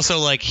sure. And also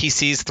like he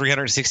sees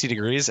 360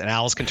 degrees, and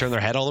owls can turn their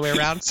head all the way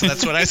around. So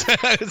that's what I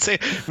would say.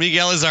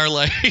 Miguel is our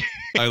like.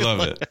 I love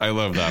it. I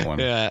love that one.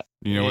 Yeah.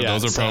 You know what?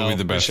 Those are probably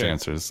the best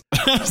answers.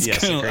 I'm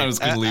just going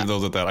to leave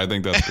those at that. I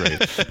think that's great.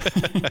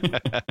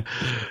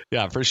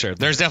 Yeah, for sure.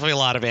 There's definitely a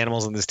lot of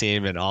animals in this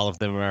team, and all of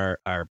them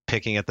are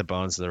picking at the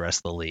bones of the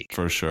rest of the league.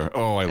 For sure.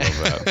 Oh, I love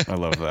that. I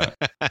love that.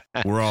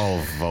 We're all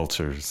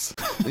vultures.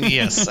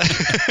 Yes.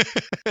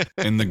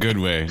 In the good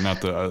way, not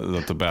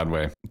the bad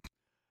way.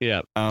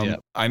 Yeah.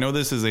 I know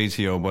this is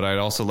ATO, but I'd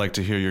also like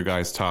to hear your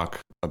guys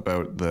talk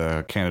about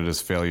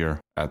Canada's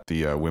failure at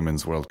the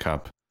Women's World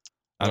Cup.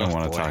 I don't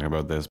want to talk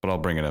about this, but I'll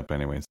bring it up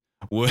anyways.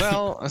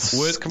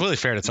 It's completely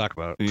fair to talk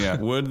about. Yeah.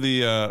 Would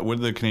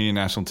the Canadian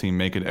national team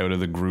make it out of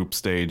the group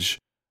stage?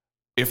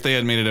 If they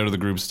had made it out of the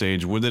group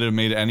stage, would it have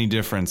made any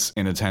difference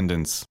in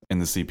attendance in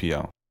the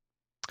CPL?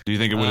 Do you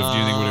think it would have? Do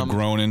you think it would have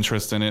grown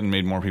interest in it and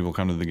made more people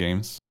come to the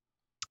games?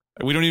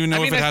 We don't even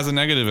know if it has a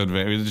negative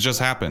advantage. It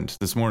just happened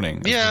this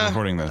morning. Yeah. We're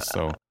recording this,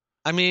 so.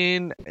 I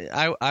mean,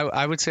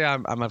 I would say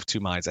I'm of two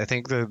minds. I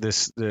think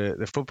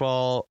the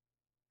football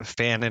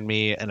fan in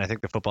me, and I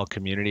think the football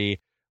community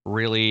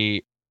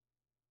really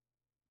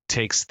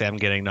takes them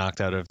getting knocked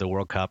out of the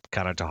World Cup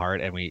kind of to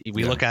heart, and we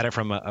look at it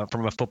from a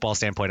football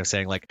standpoint of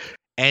saying like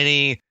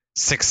any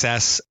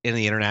success in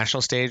the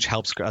international stage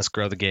helps us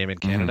grow the game in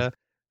Canada.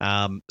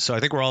 So I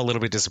think we're all a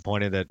little bit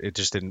disappointed that it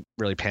just didn't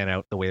really pan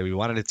out the way we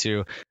wanted it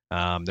to.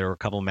 There were a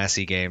couple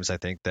messy games, I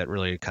think, that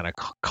really kind of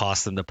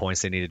cost them the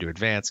points they needed to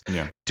advance.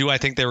 Yeah. Do I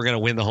think they were going to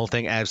win the whole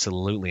thing?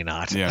 Absolutely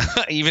not. Yeah.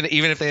 even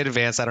if they had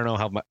advanced, I don't know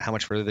how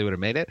much further they would have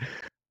made it.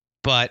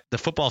 But the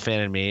football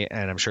fan in me,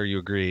 and I'm sure you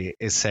agree,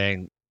 is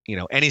saying,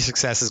 any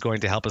success is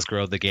going to help us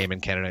grow the game in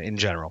Canada in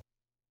general.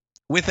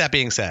 With that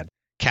being said,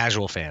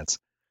 casual fans,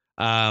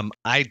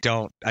 I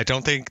don't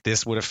think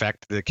this would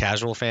affect the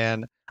casual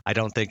fan. I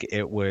don't think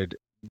it would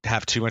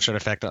have too much of an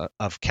effect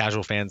of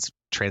casual fans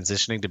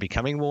transitioning to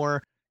becoming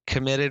more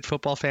committed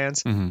football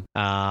fans.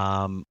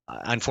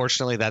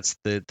 Unfortunately, that's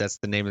the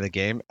name of the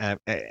game.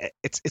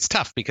 It's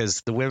tough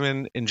because the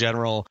women in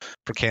general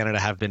for Canada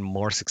have been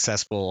more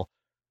successful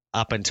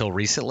up until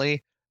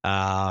recently.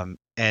 And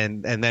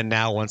and then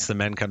now once the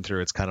men come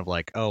through, it's kind of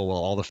like, oh well,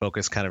 all the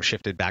focus kind of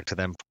shifted back to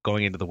them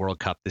going into the World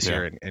Cup this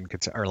year in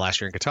Qatar, or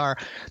last year in Qatar.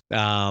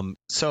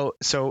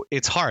 So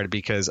it's hard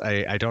because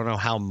I don't know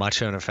how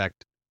much of an effect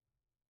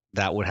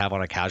that would have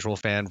on a casual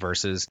fan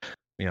versus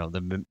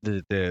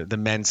the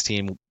men's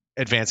team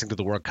advancing to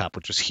the World Cup,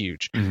 which was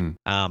huge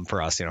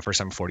for us, first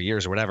time in 40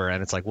 years or whatever.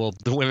 And it's like, well,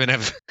 the women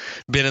have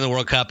been in the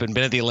World Cup and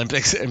been at the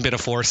Olympics and been a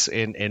force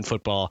in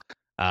football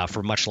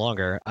for much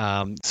longer.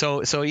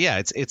 So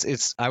yeah,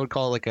 it's I would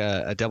call it like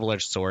a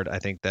double-edged sword. I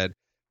think that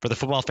for the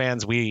football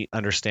fans, we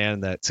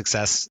understand that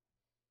success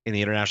in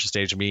the international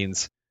stage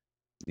means,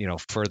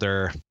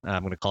 further,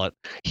 I'm going to call it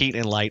heat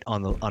and light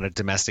on a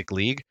domestic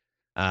league.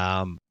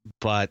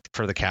 But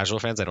for the casual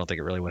fans, I don't think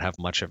it really would have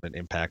much of an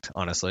impact,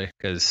 honestly,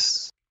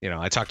 because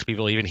I talk to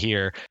people even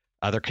here,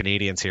 other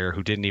Canadians here,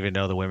 who didn't even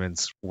know the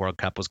Women's World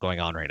Cup was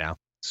going on right now.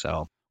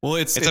 So, well,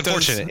 it's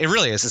unfortunate. It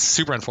really is. It's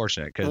super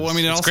unfortunate because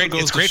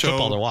it's great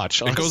football to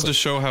watch. Honestly. It goes to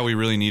show how we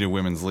really need a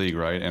women's league,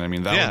 right? And I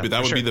mean that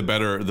would be the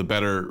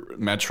better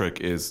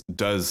metric is,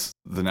 does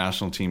the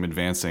national team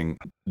advancing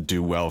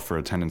do well for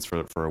attendance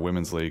for a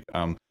women's league?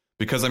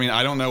 Because I mean,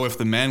 I don't know if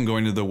the men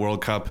going to the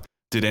World Cup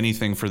did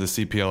anything for the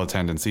CPL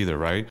attendance either,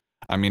 right?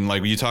 I mean,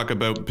 like you talk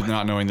about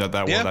not knowing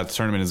that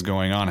tournament is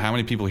going on. How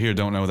many people here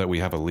don't know that we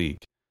have a league,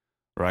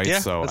 right? Yeah,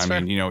 so I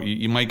mean,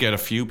 you might get a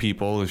few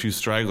people, a few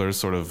stragglers,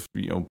 sort of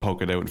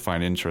poke it out and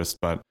find interest,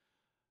 but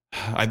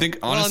I think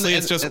honestly,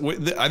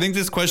 I think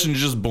this question is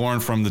just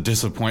born from the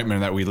disappointment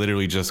that we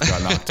literally just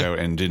got knocked out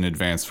and didn't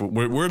advance.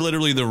 We're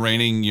literally the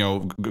reigning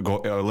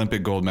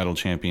Olympic gold medal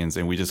champions,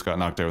 and we just got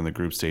knocked out in the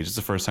group stage. It's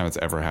the first time it's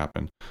ever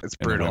happened. It's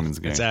brutal.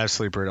 It's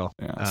absolutely brutal.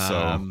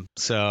 Yeah,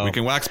 so we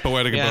can wax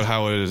poetic about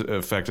how it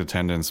affects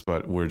attendance,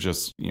 but we're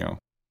just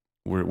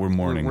we're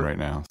mourning right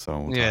now. So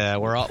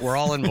we're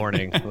all in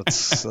mourning.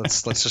 let's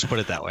just put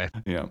it that way.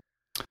 Yeah.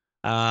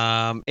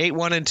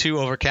 8-1-2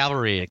 over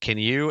Cavalry. Can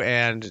you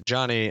and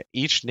Johnny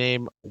each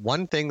name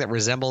one thing that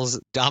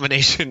resembles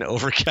domination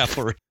over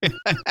Cavalry?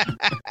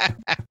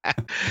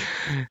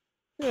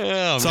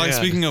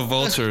 Speaking of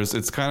vultures,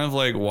 it's kind of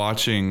like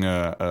watching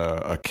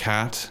a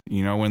cat,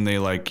 when they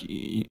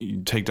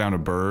you take down a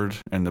bird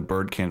and the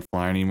bird can't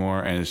fly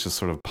anymore and it's just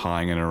sort of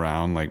pawing it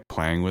around, like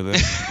playing with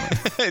it.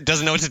 It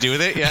doesn't know what to do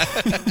with it. Yeah.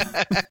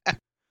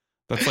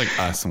 That's like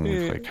us when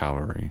we play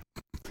Cavalry.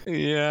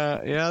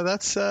 Yeah,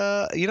 that's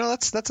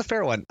that's a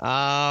fair one.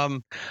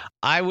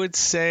 I would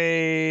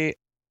say,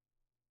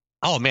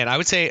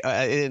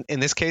 in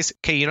this case,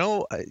 okay, you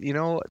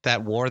know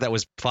that war that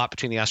was fought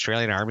between the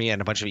Australian Army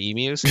and a bunch of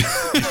emus.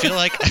 I feel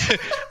like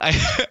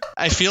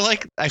I feel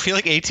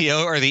like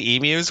ATO are the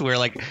emus, where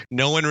like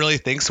no one really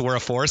thinks we're a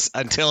force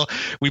until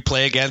we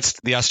play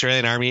against the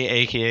Australian Army,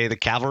 aka the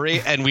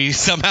Cavalry, and we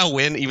somehow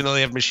win, even though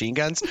they have machine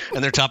guns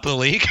and they're top of the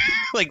league.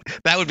 Like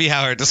that would be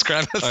how I would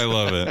describe us. I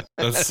love it.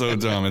 That's so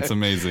dumb. It's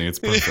amazing. It's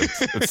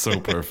perfect. It's so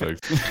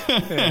perfect.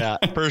 Yeah,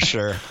 for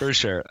sure.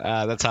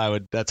 That's how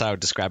I would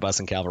describe us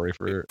in Cavalry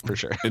for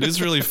sure. It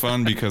is really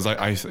fun because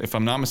I if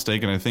I'm not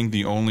mistaken, I think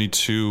the only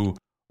two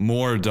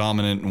more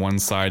dominant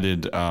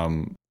one-sided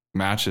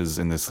matches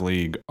in this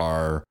league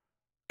are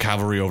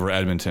Cavalry over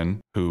Edmonton,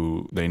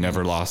 who they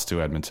never lost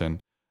to Edmonton,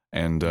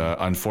 and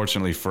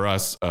unfortunately for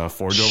us,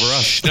 Forge over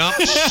us. No.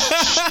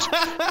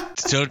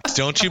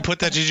 Don't you put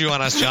that juju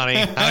on us, Johnny.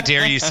 How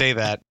dare you say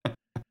that?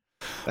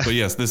 But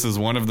yes, this is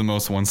one of the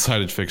most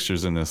one-sided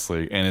fixtures in this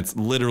league, and it's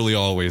literally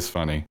always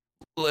funny.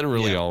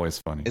 Always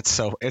funny. It's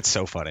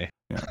so funny.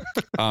 Yeah.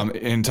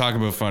 And talk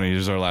about funny,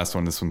 here's our last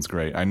one. This one's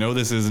great. I know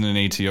this isn't an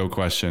ATO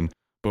question,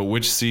 but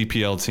which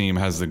CPL team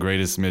has the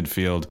greatest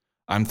midfield?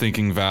 I'm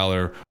thinking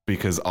Valor,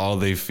 because all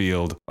they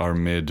field are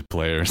mid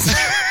players.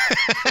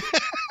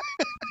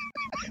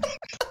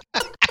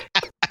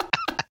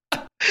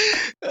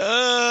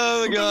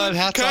 Oh my God!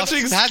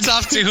 Hats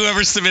off to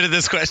whoever submitted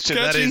this question.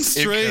 Catching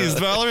strays.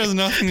 Valor has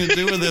nothing to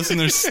do with this, and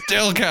they're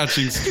still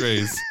catching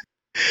strays.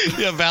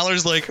 Yeah,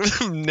 Valor's like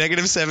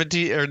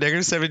 -17 or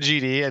 -7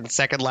 GD and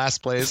second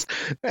last place.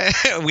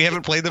 We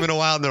haven't played them in a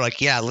while, and they're like,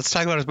 "Yeah, let's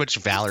talk about how much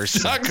Valor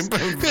sucks." Talk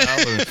about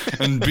Valor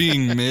and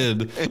being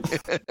mid. This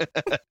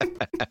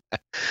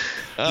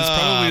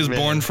probably is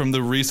born from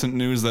the recent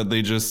news that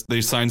they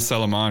signed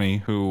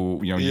Salamani,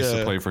 who used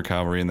to play for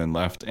Cavalry and then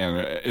left. And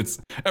it's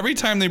every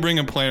time they bring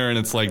a player in,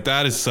 it's like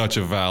that is such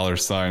a Valor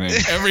signing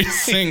every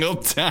single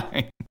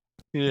time.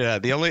 Yeah,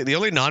 the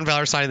only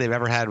non-Valor signing they've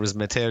ever had was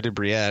Matteo de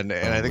Brienne,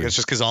 and I think it's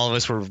just because all of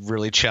us were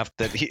really chuffed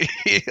that he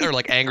or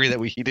like angry that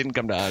he didn't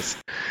come to us.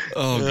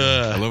 Oh,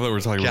 God. I love that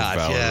we're talking about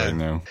Valor right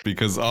now,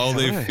 because all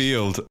they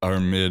field are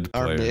mid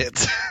players.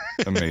 Mids.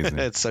 Amazing.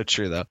 It's so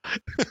true, though.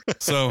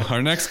 So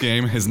our next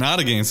game is not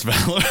against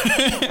Valor.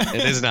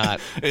 It is not.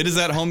 It is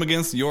at home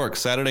against York,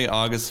 Saturday,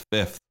 August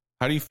 5th.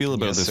 How do you feel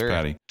about this,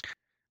 Patty?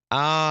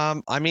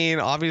 I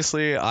mean,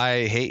 obviously,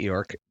 I hate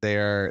York. They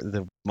are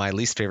my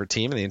least favorite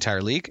team in the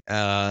entire league.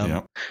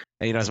 And,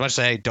 as much as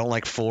I don't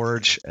like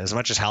Forge, as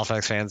much as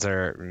Halifax fans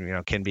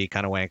are, can be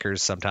kind of wankers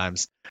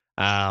sometimes,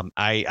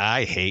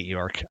 I hate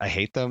York. I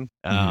hate them.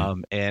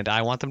 And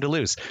I want them to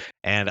lose.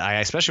 And I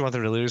especially want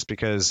them to lose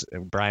because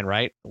Brian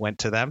Wright went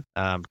to them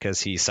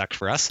because he sucked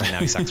for us and now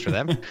he sucks for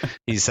them.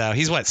 He's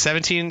what,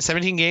 17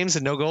 games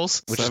and no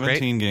goals, which is great.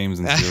 17 games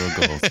and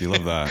 0 goals. You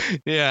love that.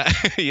 Yeah,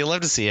 you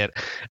love to see it.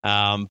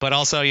 But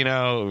also,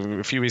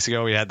 a few weeks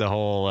ago we had the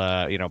whole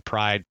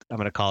pride. I'm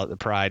going to call it the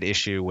pride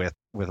issue with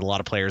a lot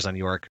of players on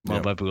York,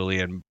 Mo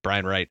Babuli and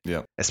Brian Wright,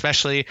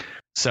 especially.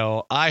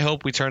 So I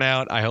hope we turn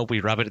out. I hope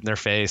we rub it in their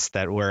face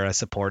that we're a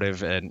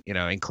supportive and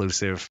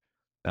inclusive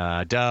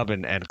dub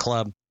and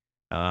club.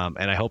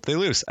 And I hope they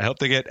lose. I hope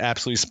they get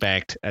absolutely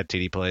spanked at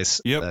TD Place.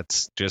 Yep.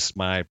 That's just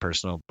my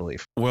personal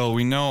belief. Well,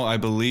 we know. I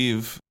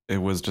believe it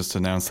was just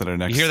announced that our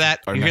next. You hear that?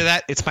 Hear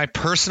that? It's my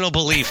personal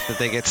belief that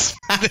they get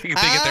they get their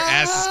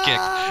asses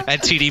kicked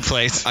at TD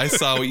Place. I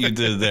saw what you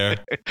did there.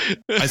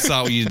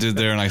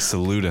 And I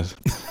saluted.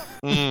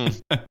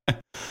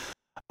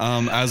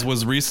 As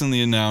was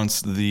recently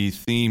announced, the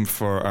theme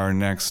for our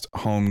next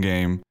home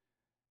game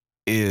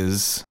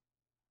is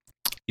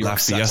La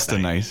Fiesta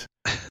Night.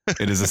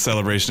 It is a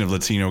celebration of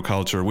Latino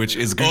culture, which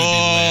is going to be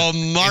lit.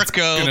 Oh, Marco,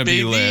 it's gonna baby.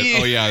 be lit.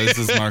 Oh, yeah, this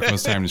is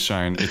Marco's time to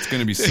shine. It's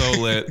going to be so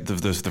lit.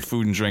 The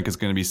food and drink is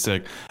going to be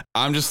sick.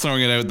 I'm just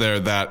throwing it out there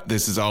that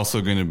this is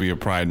also going to be a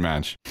pride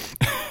match.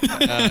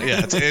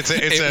 It's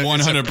a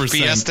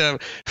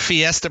 100%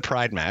 fiesta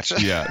pride match.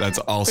 Yeah, that's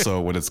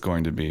also what it's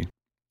going to be.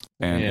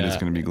 And it is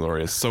going to be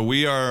glorious. So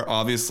we are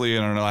obviously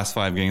in our last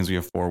 5 games, we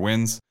have 4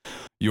 wins.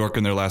 York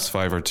in their last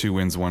 5 are 2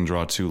 wins, 1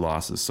 draw, 2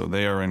 losses. So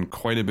they are in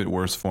quite a bit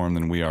worse form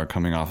than we are,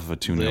 coming off of a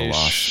 2-0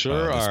 loss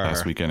this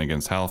past weekend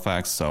against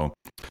Halifax. So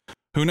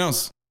who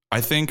knows? I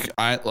think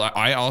I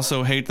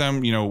also hate them.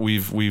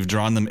 We've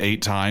drawn them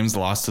 8 times,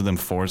 lost to them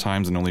 4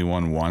 times, and only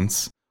won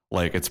once.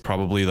 Like, it's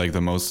probably like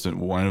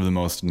one of the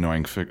most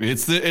annoying.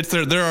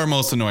 They're our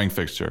most annoying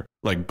fixture,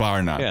 like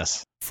bar none.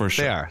 Yes. For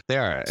sure. They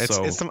are.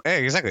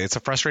 Exactly. It's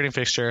a frustrating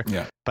fixture.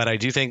 Yeah. But I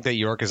do think that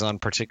York is on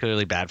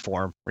particularly bad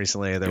form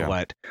recently.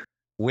 They're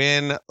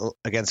win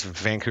against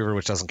Vancouver,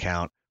 which doesn't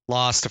count.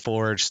 Lost to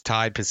Forge,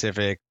 tied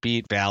Pacific,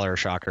 beat Valor,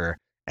 shocker.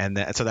 And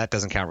so that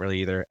doesn't count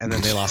really either. And then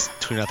they lost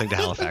 2-0 to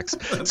Halifax.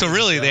 So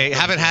really, they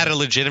haven't had a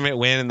legitimate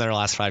win in their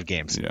last 5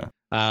 games. Yeah.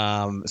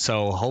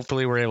 So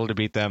hopefully we're able to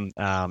beat them,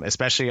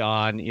 especially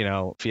on,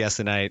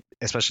 Fiesta Night,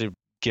 especially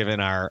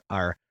given our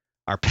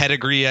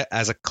pedigree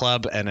as a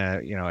club and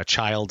a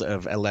child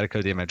of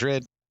Atletico de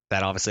Madrid.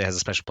 That obviously has a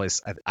special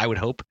place, I would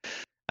hope,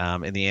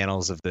 in the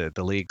annals of the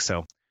league.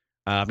 So,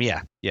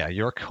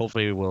 York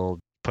hopefully will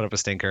put up a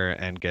stinker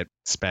and get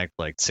spanked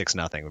like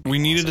 6-0. We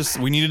needed a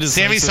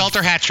Sammy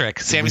Salter hat trick.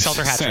 Sammy,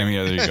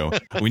 yeah, there you go.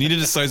 We needed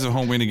a decisive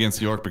home win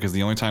against York because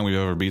the only time we've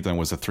ever beat them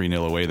was a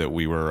 3-0 away that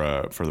we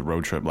were for the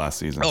road trip last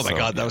season. Oh my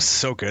God, that was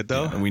so good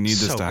though. Yeah, we need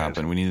this to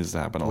happen. We need this to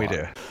happen a lot. We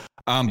do.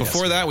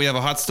 Before that, we have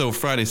a Hot Stove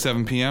Friday,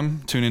 7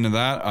 p.m. Tune into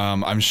that.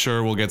 I'm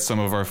sure we'll get some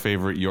of our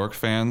favorite York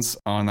fans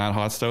on that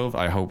hot stove.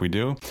 I hope we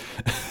do.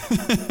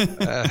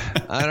 I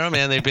don't know,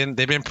 man.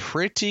 They've been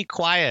pretty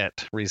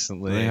quiet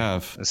recently. They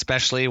have,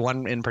 especially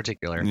one in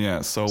particular.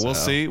 Yeah. So we'll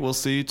see. We'll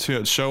see.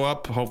 To show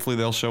up. Hopefully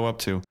they'll show up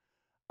too.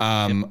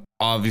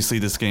 Obviously,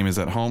 this game is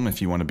at home.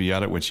 If you want to be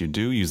at it, which you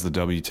do, use the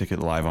W ticket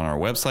live on our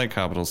website,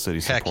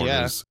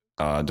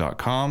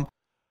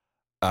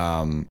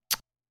 capitalcitysupporters.com.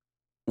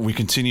 We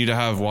continue to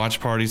have watch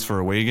parties for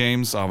away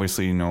games.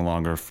 Obviously, no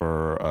longer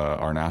for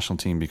our national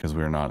team because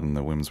we are not in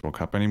the Women's World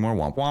Cup anymore.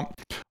 Womp womp.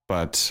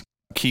 But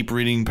keep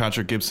reading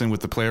Patrick Gibson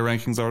with the player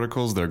rankings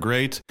articles. They're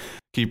great.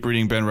 Keep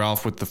reading Ben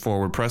Ralph with the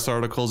forward press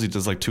articles. He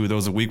does like 2 of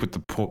those a week with the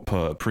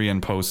pre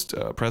and post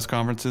press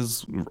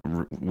conferences.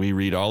 We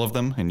read all of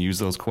them and use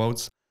those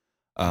quotes.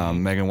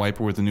 Megan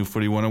Wiper with the new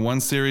Footy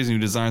 101 series, new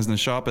designs in the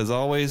shop as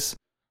always.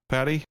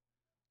 Patty,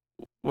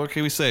 what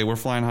can we say? We're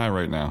flying high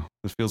right now.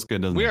 It feels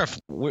good, doesn't it?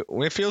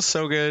 It feels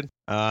so good.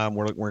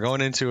 We're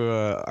going into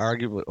we're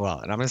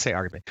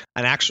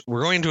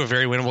going into a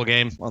very winnable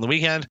game on the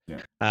weekend. Yeah.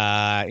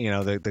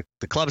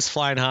 The club's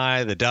flying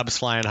high, the dub's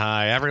flying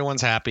high,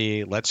 everyone's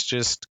happy. Let's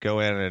just go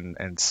in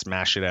and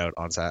smash it out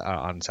on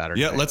Saturday.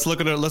 Yeah, let's look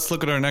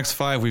at our next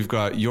 5. We've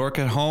got York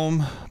at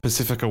home,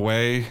 Pacific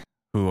away,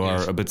 who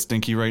are a bit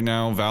stinky right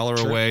now,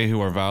 Valor away,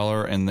 who are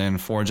Valor, and then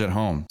Forge at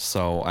home.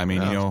 So I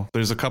mean,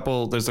 there's a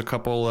couple,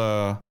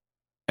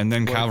 and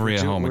then Cavalry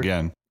at home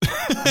again.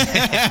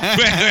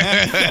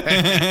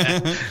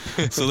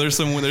 So there's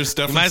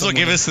definitely. You might as well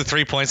give us the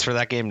 3 points for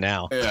that game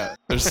now. Yeah,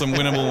 there's some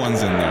winnable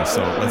ones in there.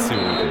 So let's see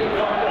what we can do.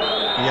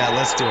 Yeah,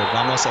 let's do it.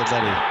 Vamos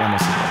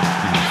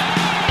Atleti.